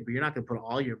market, but you're not going to put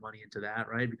all your money into that,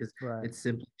 right? Because Right. it's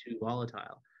simply too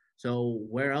volatile. So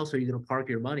where else are you going to park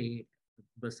your money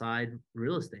beside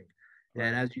real estate?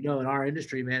 And Right. as you know, in our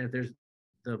industry, man, if there's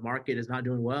the market is not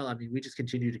doing well, I mean, we just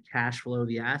continue to cash flow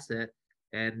the asset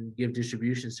and give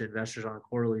distributions to investors on a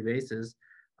quarterly basis,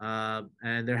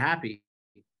 and they're happy,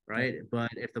 Yeah. right?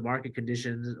 But if the market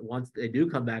conditions, once they do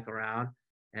come back around,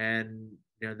 and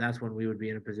that's when we would be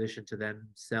in a position to then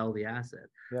sell the asset.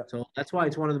 Yeah. So that's why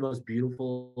it's one of the most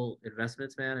beautiful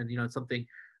investments, man. And it's something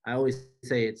I always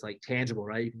say, it's like tangible,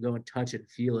 right? You can go and touch and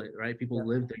feel it, right? People Yeah.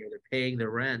 live there, they're paying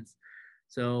their rents.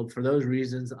 So for those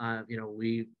reasons,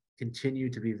 we continue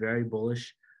to be very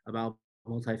bullish about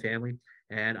multifamily.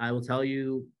 And I will tell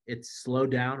you, it's slowed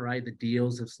down, right? The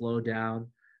deals have slowed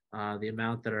down. The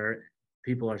amount that are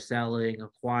people are selling,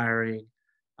 acquiring.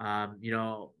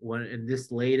 When in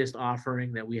this latest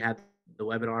offering that we had the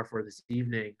webinar for this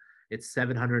evening, it's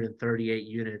 738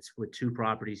 units with two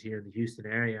properties here in the Houston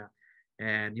area,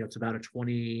 and it's about a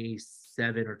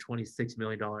 27 or 26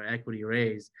 million dollar equity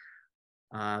raise.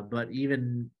 But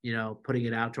even putting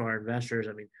it out to our investors,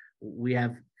 I mean, we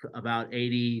have about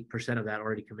 80% of that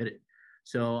already committed.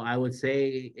 So I would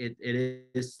say it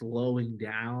is slowing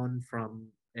down from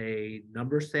a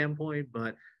number standpoint,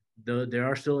 but there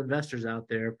are still investors out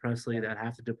there, Presley, Yeah. that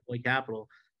have to deploy capital,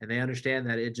 and they understand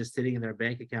that it just sitting in their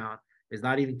bank account is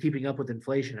not even keeping up with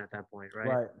inflation at that point, right?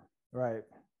 Right. Right.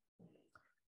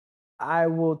 I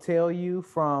will tell you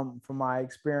from my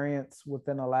experience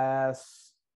within the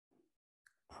last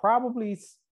probably,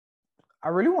 I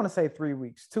really want to say 3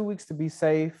 weeks, 2 weeks to be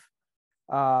safe.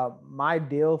 My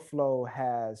deal flow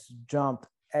has jumped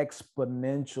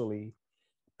exponentially.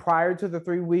 Prior to the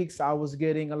 3 weeks, I was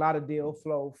getting a lot of deal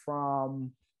flow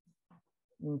from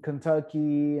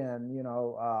Kentucky and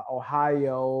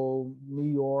Ohio,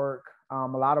 New York, a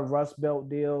lot of Rust Belt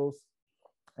deals,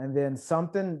 and then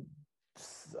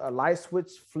a light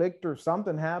switch flicked or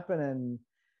something happened, and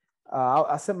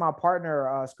I sent my partner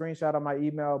a screenshot of my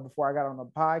email before I got on the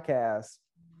podcast,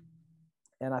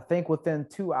 and I think within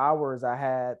 2 hours I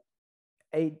had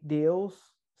 8 deals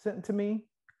sent to me.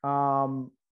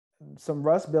 Some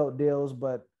Rust Belt deals,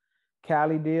 but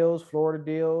Cali deals, Florida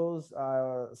deals,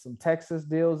 some Texas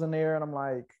deals in there, and I'm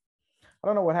like, I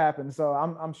don't know what happened. So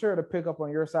I'm sure to pick up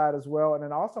on your side as well, and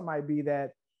it also might be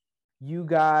that you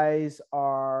guys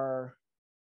are,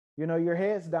 your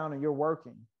heads down and you're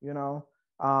working,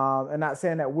 and not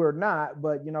saying that we're not,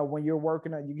 but when you're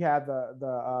working on, you have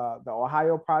the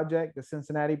Ohio project, the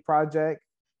Cincinnati project,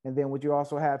 and then what you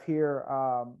also have here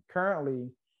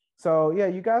currently. So yeah,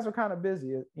 you guys are kind of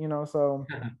busy, So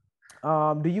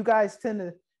do you guys tend to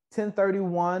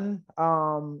 1031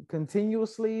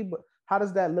 continuously? But how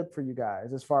does that look for you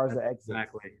guys as far as the exit?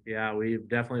 Exactly. Yeah, we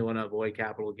definitely want to avoid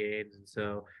capital gains, and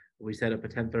so we set up a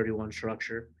 1031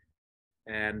 structure.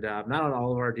 And not on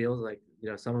all of our deals, like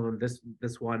some of them.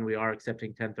 This one we are accepting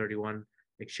 1031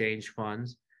 exchange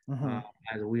funds, Mm-hmm.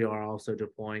 as we are also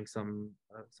deploying some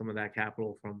of that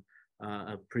capital from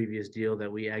a previous deal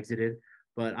that we exited.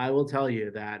 But I will tell you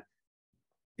that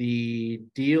the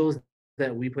deals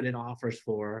that we put in offers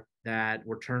for that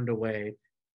were turned away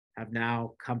have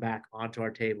now come back onto our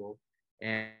table,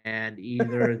 and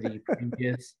either the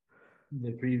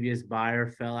previous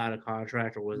buyer fell out of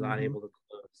contract or was not Mm-hmm. able to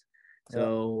close. Yeah.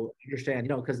 So understand,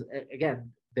 because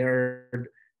again, they're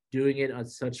doing it on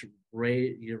such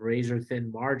razor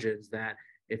thin margins that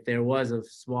if there was a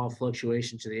small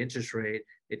fluctuation to the interest rate,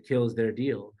 it kills their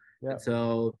deal. Yeah. And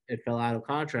so it fell out of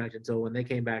contract. And so when they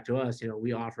came back to us,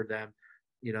 we offered them,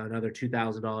 another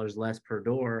 $2,000 less per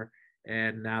door,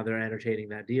 and now they're entertaining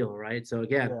that deal, right? So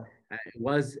again, Yeah. it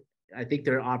was. I think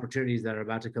there are opportunities that are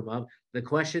about to come up. The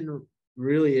question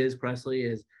really is, Presley,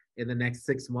 is in the next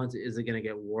 6 months, is it going to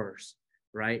get worse,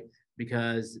 right?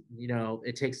 Because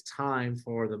it takes time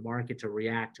for the market to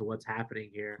react to what's happening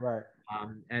here. Right.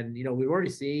 And we've already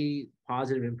seen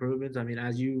positive improvements. I mean,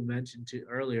 as you mentioned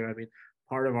earlier, I mean,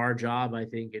 part of our job, I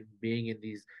think, in being in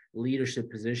these leadership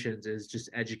positions is just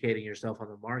educating yourself on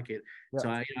the market. Yeah. So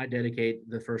I dedicate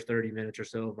the first 30 minutes or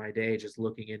so of my day just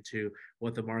looking into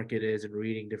what the market is and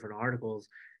reading different articles.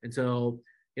 And so,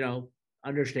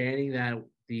 understanding that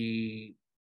the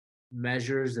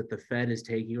measures that the Fed is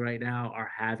taking right now are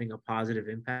having a positive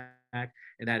impact,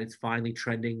 and that it's finally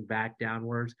trending back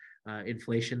downwards,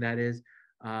 inflation that is.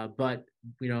 But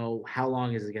how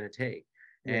long is it going to take?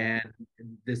 Yeah. And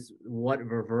what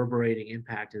reverberating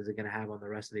impact is it going to have on the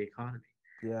rest of the economy?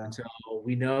 Yeah. And so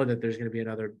we know that there's going to be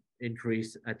another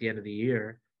increase at the end of the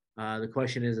year. The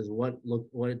question is what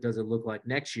does it look like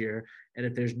next year? And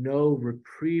if there's no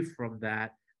reprieve from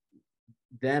that,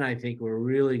 then I think we're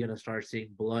really going to start seeing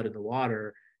blood in the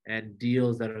water and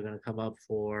deals that are going to come up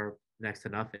for next to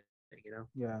nothing.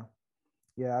 Yeah.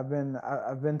 Yeah,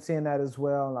 I've been seeing that as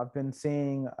well. I've been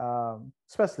seeing,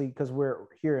 especially because we're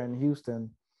here in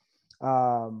Houston,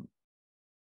 um,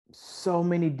 so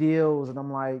many deals, and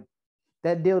I'm like,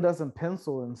 that deal doesn't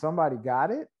pencil, and somebody got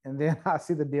it, and then I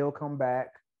see the deal come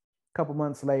back a couple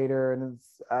months later, and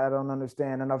I don't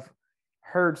understand. And I've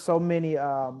heard so many,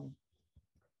 not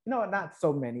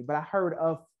so many, but I heard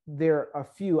of there a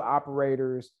few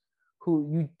operators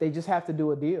who they just have to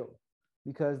do a deal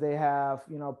because they have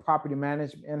property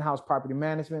management, in-house property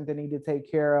management they need to take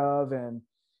care of, and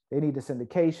they need the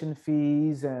syndication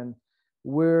fees. And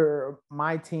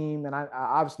my team, and I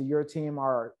obviously your team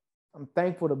are. I'm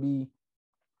thankful to be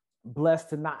blessed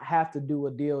to not have to do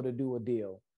a deal to do a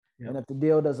deal. Yep. And if the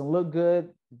deal doesn't look good,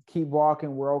 keep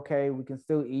walking. We're okay. We can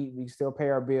still eat. We can still pay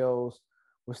our bills.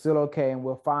 We're still okay, and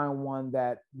we'll find one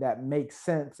that makes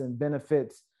sense and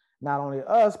benefits not only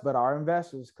us but our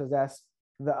investors, because that's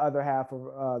the other half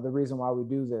of the reason why we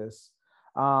do this.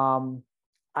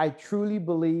 I truly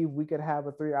believe we could have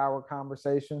a 3-hour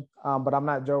conversation, but I'm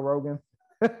not Joe Rogan.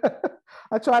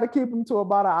 I try to keep them to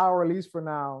about an hour at least for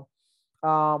now.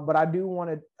 But I do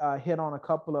want to hit on a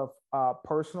couple of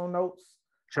personal notes,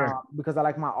 sure, because I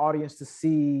like my audience to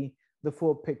see the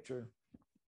full picture.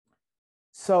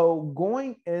 So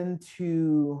going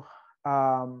into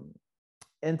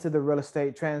the real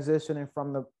estate, transitioning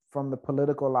from the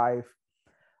political life,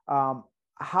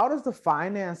 how does the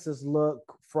finances look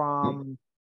from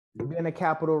being a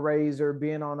capital raiser,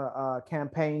 being on a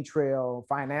campaign trail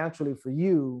financially for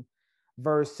you,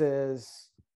 versus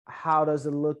how does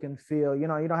it look and feel? You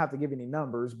don't have to give any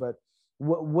numbers, but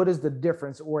what is the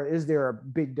difference, or is there a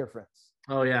big difference?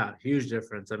 Oh yeah, huge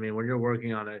difference. I mean, when you're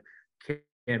working on a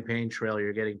campaign trail,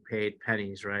 you're getting paid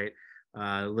pennies, right?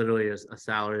 Literally a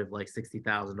salary of like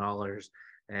 $60,000,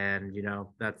 and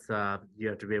that's you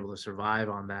have to be able to survive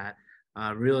on that.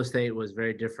 Real estate was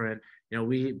very different.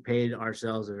 We paid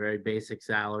ourselves a very basic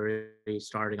salary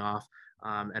starting off,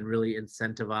 and really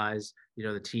incentivize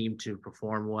the team to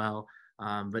perform well.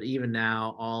 But even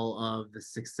now, all of the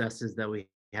successes that we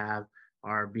have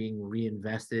are being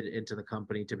reinvested into the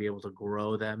company to be able to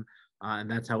grow them. And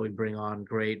that's how we bring on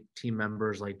great team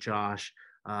members like Josh,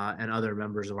 and other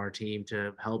members of our team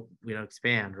to help,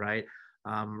 expand, right?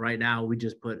 Right now, we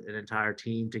just put an entire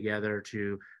team together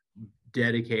to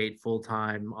dedicate full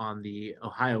time on the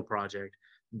Ohio project,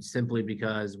 simply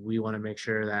because we want to make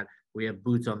sure that we have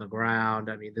boots on the ground.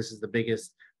 I mean, this is the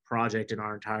biggest project in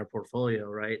our entire portfolio,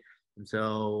 right? And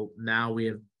so now we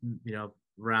have,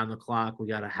 around the clock, we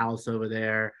got a house over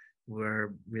there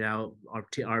where,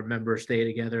 our members stay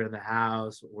together in the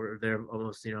house. We're there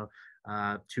almost, 2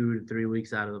 to 3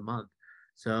 weeks out of the month.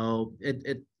 So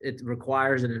it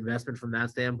requires an investment from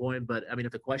that standpoint. But I mean,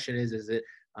 if the question is it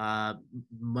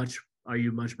are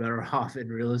you much better off in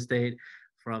real estate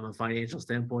from a financial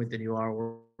standpoint than you are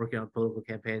working on political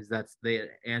campaigns? That's the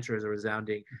answer is a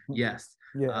resounding yes.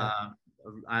 Yeah.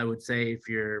 I would say if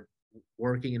you're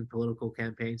working in political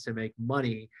campaigns to make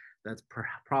money, that's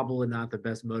probably not the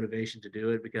best motivation to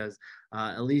do it, because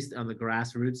at least on the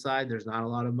grassroots side, there's not a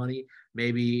lot of money.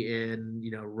 Maybe in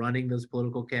running those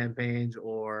political campaigns,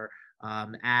 or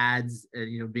ads,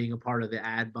 and being a part of the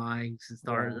ad buying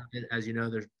start. Yeah. As you know,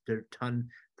 there's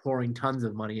pouring tons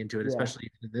of money into it, Yeah. especially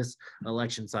in this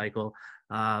election cycle.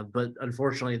 But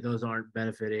unfortunately, those aren't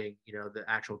benefiting, the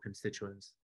actual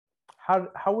constituents.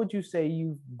 How would you say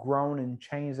you've grown and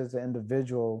changed as an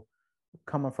individual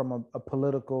coming from a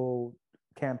political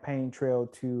campaign trail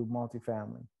to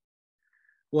multifamily?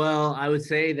 Well, I would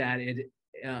say that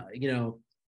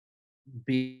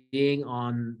being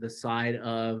on the side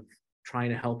of trying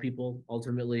to help people,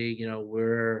 ultimately,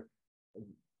 we're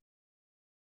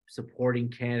supporting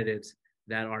candidates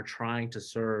that are trying to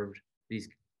serve these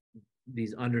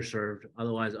underserved,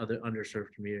 otherwise other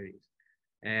underserved communities.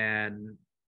 And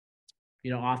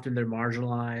often they're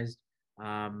marginalized.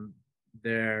 Um,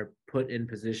 they're put in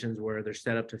positions where they're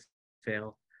set up to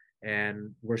fail,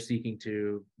 and we're seeking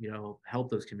to help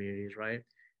those communities, right?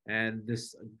 And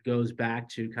this goes back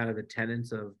to kind of the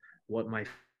tenets of what my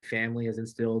family has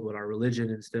instilled, what our religion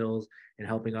instills in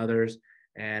helping others.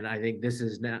 And I think this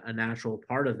is a natural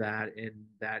part of that, in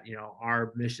that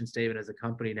our mission statement as a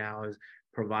company now is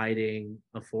providing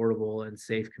affordable and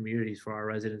safe communities for our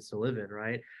residents to live in,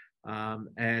 right?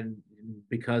 And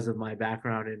because of my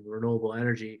background in renewable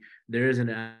energy, there is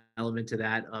an element to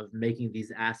that of making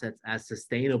these assets as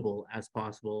sustainable as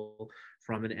possible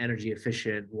from an energy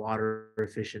efficient, water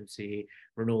efficiency,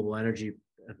 renewable energy,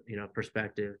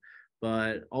 perspective.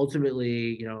 But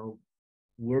ultimately,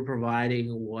 we're providing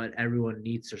what everyone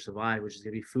needs to survive, which is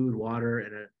going to be food, water,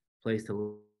 and a place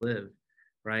to live,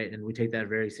 right? And we take that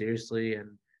very seriously,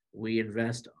 and we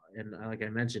invest and, like I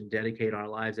mentioned, dedicate our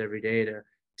lives every day to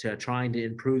trying to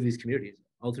improve these communities.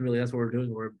 Ultimately, that's what we're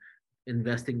doing. We're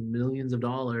investing millions of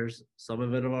dollars, some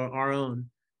of it are our own,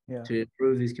 Yeah. to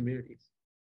improve these communities.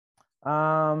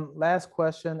 Last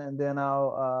question, and then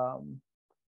I'll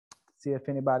see if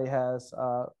anybody has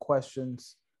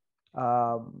questions.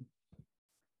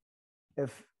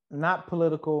 If not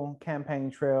political campaign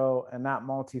trail and not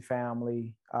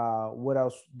multifamily, what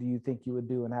else do you think you would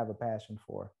do and have a passion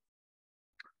for?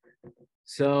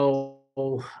 So,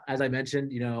 as I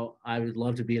mentioned, I would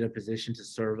love to be in a position to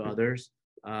serve others.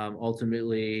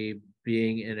 Ultimately,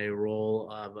 being in a role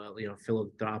of,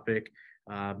 philanthropic,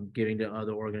 giving to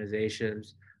other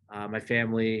organizations. My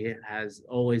family has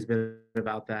always been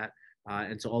about that.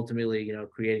 And so ultimately,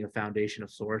 creating a foundation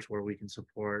of sorts where we can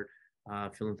support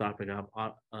philanthropic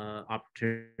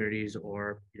opportunities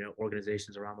or,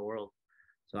 organizations around the world.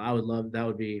 So that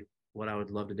would be what I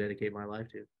would love to dedicate my life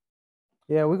to.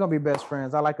 Yeah, we're gonna be best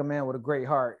friends. I like a man with a great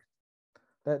heart.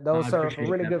 Those I are appreciate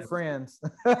really that, good man. friends.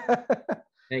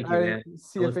 Thank you, I man.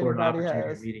 see I if look forward to the anybody opportunity of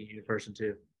has. meeting you in person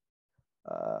too.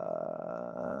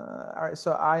 All right,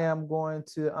 so I am going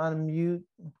to um,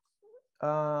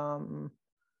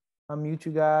 unmute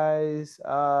you guys.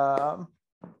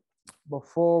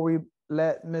 Before we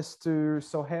let Mr.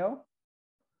 Sohail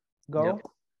go,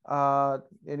 Yep.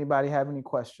 anybody have any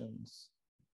questions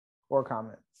or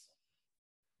comments?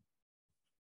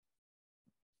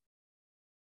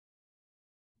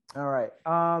 All right.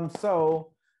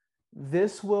 So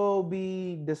this will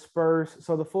be dispersed.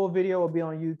 So the full video will be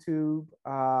on YouTube.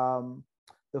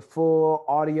 The full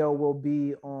audio will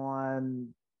be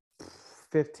on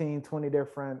 15, 20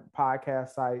 different podcast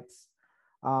sites.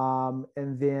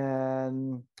 And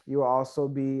then you will also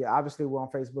be, obviously, we're on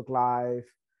Facebook Live,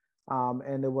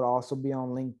 and it will also be on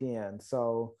LinkedIn.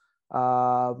 So,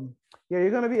 yeah, you're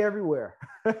going to be everywhere.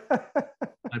 I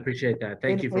appreciate that.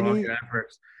 Thank you for all your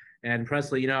efforts. And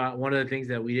Presley, one of the things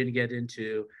that we didn't get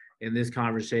into in this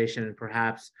conversation, and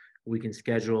perhaps we can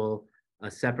schedule a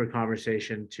separate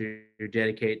conversation to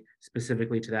dedicate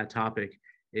specifically to that topic,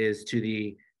 is to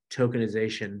the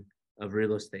tokenization of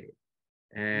real estate.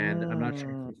 And I'm not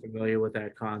sure if you're familiar with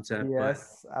that concept, but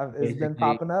Yes, it's been basically,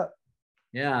 popping up.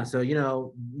 yeah. So,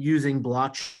 using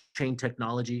blockchain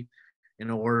technology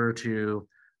in order to,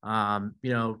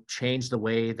 change the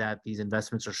way that these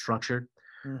investments are structured.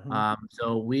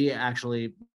 So we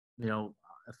actually,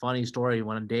 a funny story,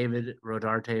 when David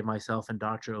Rodarte, myself, and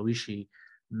Dr. Oishi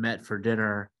met for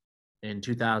dinner in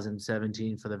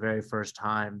 2017 for the very first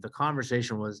time, the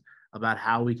conversation was about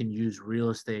how we can use real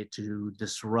estate to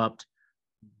disrupt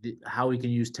how we can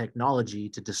use technology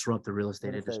to disrupt the real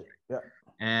estate industry. Yeah.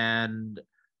 And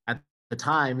at the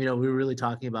time, we were really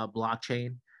talking about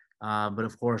blockchain. But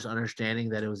of course, understanding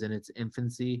that it was in its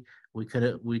infancy, we kind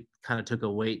of took a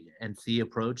wait and see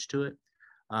approach to it.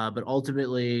 But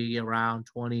ultimately, around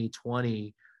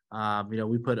 2020,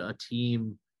 we put a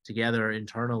team together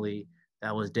internally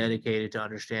that was dedicated to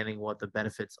understanding what the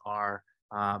benefits are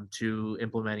to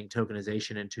implementing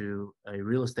tokenization into a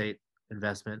real estate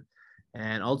investment.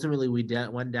 And ultimately, we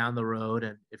went down the road.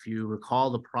 And if you recall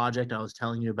the project I was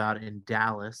telling you about in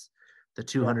Dallas, the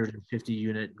 250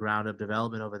 unit ground up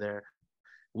development over there,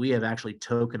 we have actually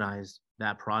tokenized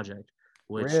that project,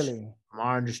 which Really? from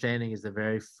our understanding is the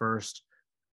very first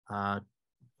uh,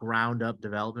 ground up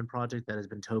development project that has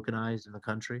been tokenized in the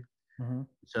country. Hmm.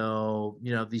 So,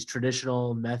 these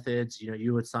traditional methods,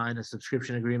 you would sign a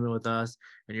subscription agreement with us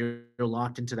and you're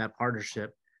locked into that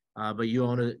partnership. But you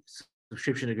own a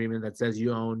subscription agreement that says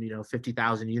you own,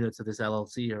 50,000 units of this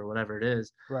LLC or whatever it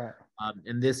is. Right.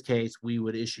 In this case, we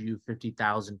would issue you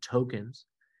 50,000 tokens.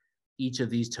 Each of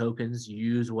these tokens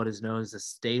use what is known as a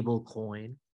stable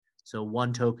coin. So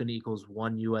one token equals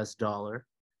 $1.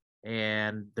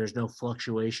 And there's no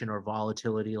fluctuation or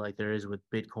volatility like there is with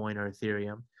Bitcoin or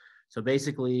Ethereum. So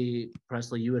basically,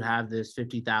 Presley, you would have this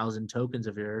 50,000 tokens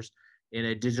of yours in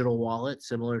a digital wallet,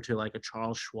 similar to like a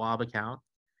Charles Schwab account.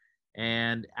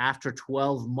 And after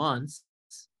 12 months,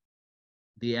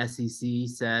 the SEC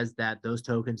says that those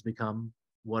tokens become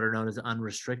what are known as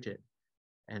unrestricted.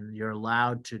 And you're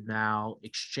allowed to now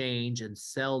exchange and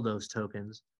sell those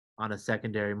tokens on a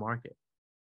secondary market.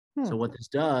 Hmm. So what this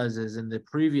does is in the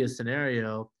previous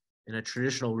scenario, in a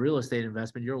traditional real estate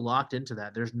investment, you're locked into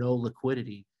that. There's no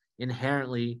liquidity.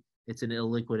 Inherently, it's an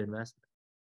illiquid investment.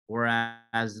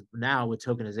 Whereas now with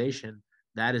tokenization,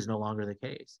 that is no longer the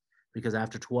case because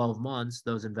after 12 months,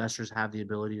 those investors have the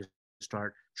ability to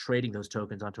start trading those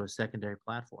tokens onto a secondary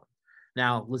platform.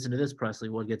 Now, listen to this, Presley.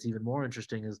 What gets even more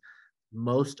interesting is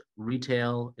most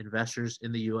retail investors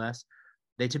in the US,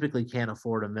 they typically can't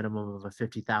afford a minimum of a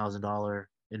 $50,000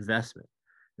 investment.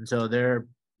 And so they're,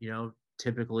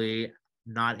 typically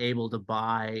not able to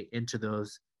buy into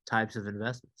those types of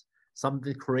investments.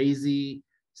 Something crazy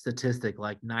statistic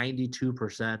like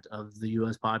 92% of the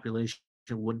US population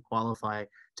wouldn't qualify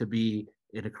to be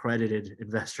an accredited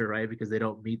investor, right? Because they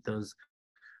don't meet those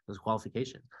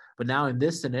qualifications. But now in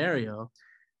this scenario,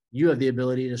 you have the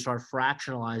ability to start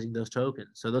fractionalizing those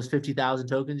tokens. So those 50,000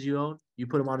 tokens you own, you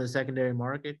put them on the secondary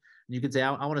market, and you can say,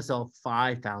 I want to sell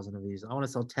 5,000 of these. I want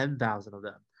to sell 10,000 of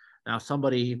them. Now,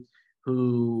 somebody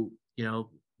who,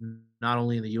 not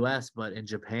only in the US, but in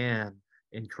Japan,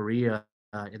 in Korea,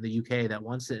 in the UK that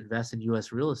wants to invest in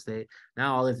US real estate,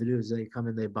 now all they have to do is they come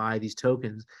and they buy these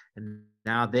tokens, and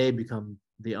now they become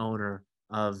the owner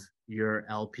of your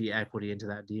LP equity into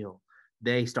that deal.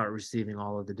 They start receiving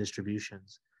all of the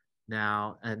distributions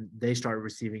now, and they start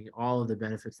receiving all of the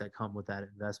benefits that come with that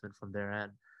investment from their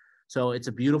end. So it's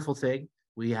a beautiful thing.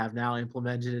 We have now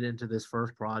implemented it into this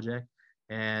first project,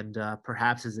 and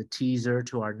perhaps as a teaser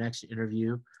to our next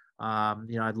interview,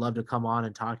 I'd love to come on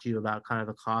and talk to you about kind of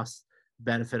the cost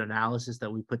benefit analysis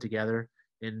that we put together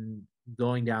in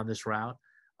going down this route,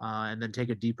 and then take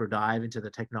a deeper dive into the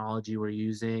technology we're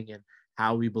using and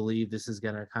how we believe this is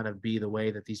going to kind of be the way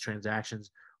that these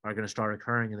transactions are going to start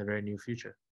occurring in the very near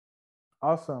future.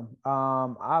 Awesome.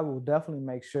 I will definitely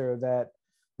make sure that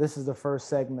this is the first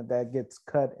segment that gets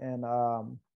cut and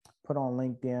put on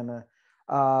LinkedIn.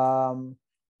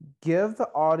 Give the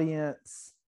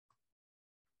audience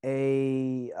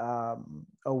a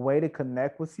way to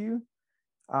connect with you.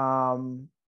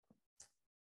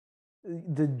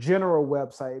 The general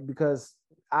website, because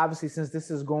obviously since this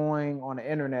is going on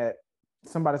the internet,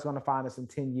 somebody's going to find us in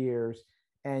 10 years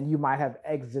and you might have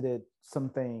exited some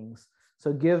things.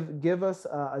 So give us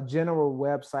a general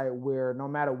website where no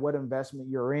matter what investment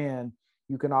you're in,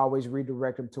 you can always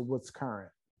redirect them to what's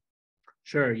current.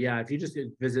 Sure. Yeah. If you just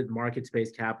visit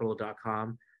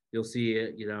marketspacecapital.com, you'll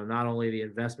see, not only the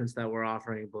investments that we're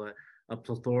offering, but a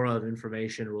plethora of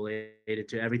information related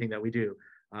to everything that we do.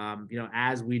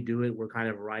 As we do it, we're kind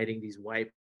of writing these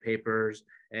white papers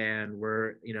and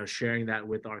we're, sharing that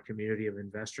with our community of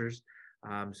investors.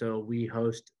 So we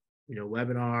host,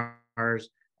 webinars.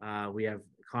 We have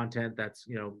content that's,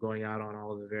 going out on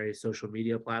all of the various social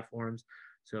media platforms.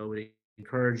 So we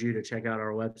encourage you to check out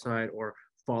our website or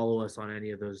follow us on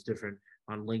any of those different,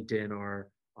 on LinkedIn or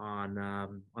on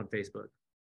Facebook.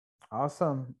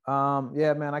 Awesome.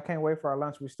 Yeah, man, I can't wait for our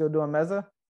lunch. We still doing mezza?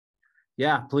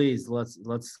 Yeah, please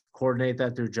let's coordinate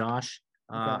that through Josh.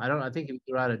 Okay. I think he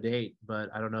threw out a date, but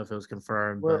I don't know if it was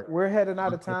confirmed. We're But we're heading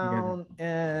out of town,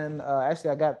 and actually,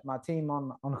 I got my team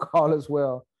on the call as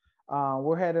well.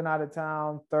 We're heading out of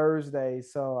town Thursday,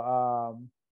 so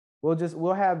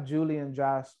we'll have Julie and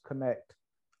Josh connect,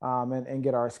 and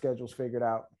get our schedules figured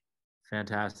out.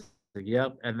 Fantastic.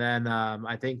 Yep. And then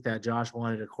I think that Josh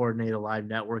wanted to coordinate a live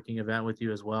networking event with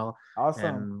you as well. Awesome.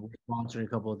 And we're sponsoring a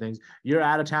couple of things. You're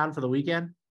out of town for the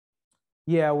weekend?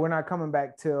 Yeah, we're not coming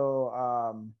back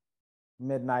till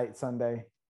midnight Sunday.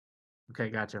 Okay,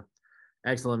 gotcha.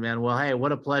 Excellent, man. Well, hey,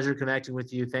 what a pleasure connecting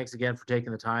with you. Thanks again for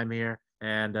taking the time here,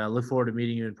 and look forward to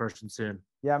meeting you in person soon.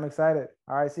 Yeah, I'm excited.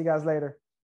 All right, see you guys later.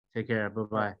 Take care.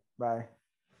 Bye-bye. Bye.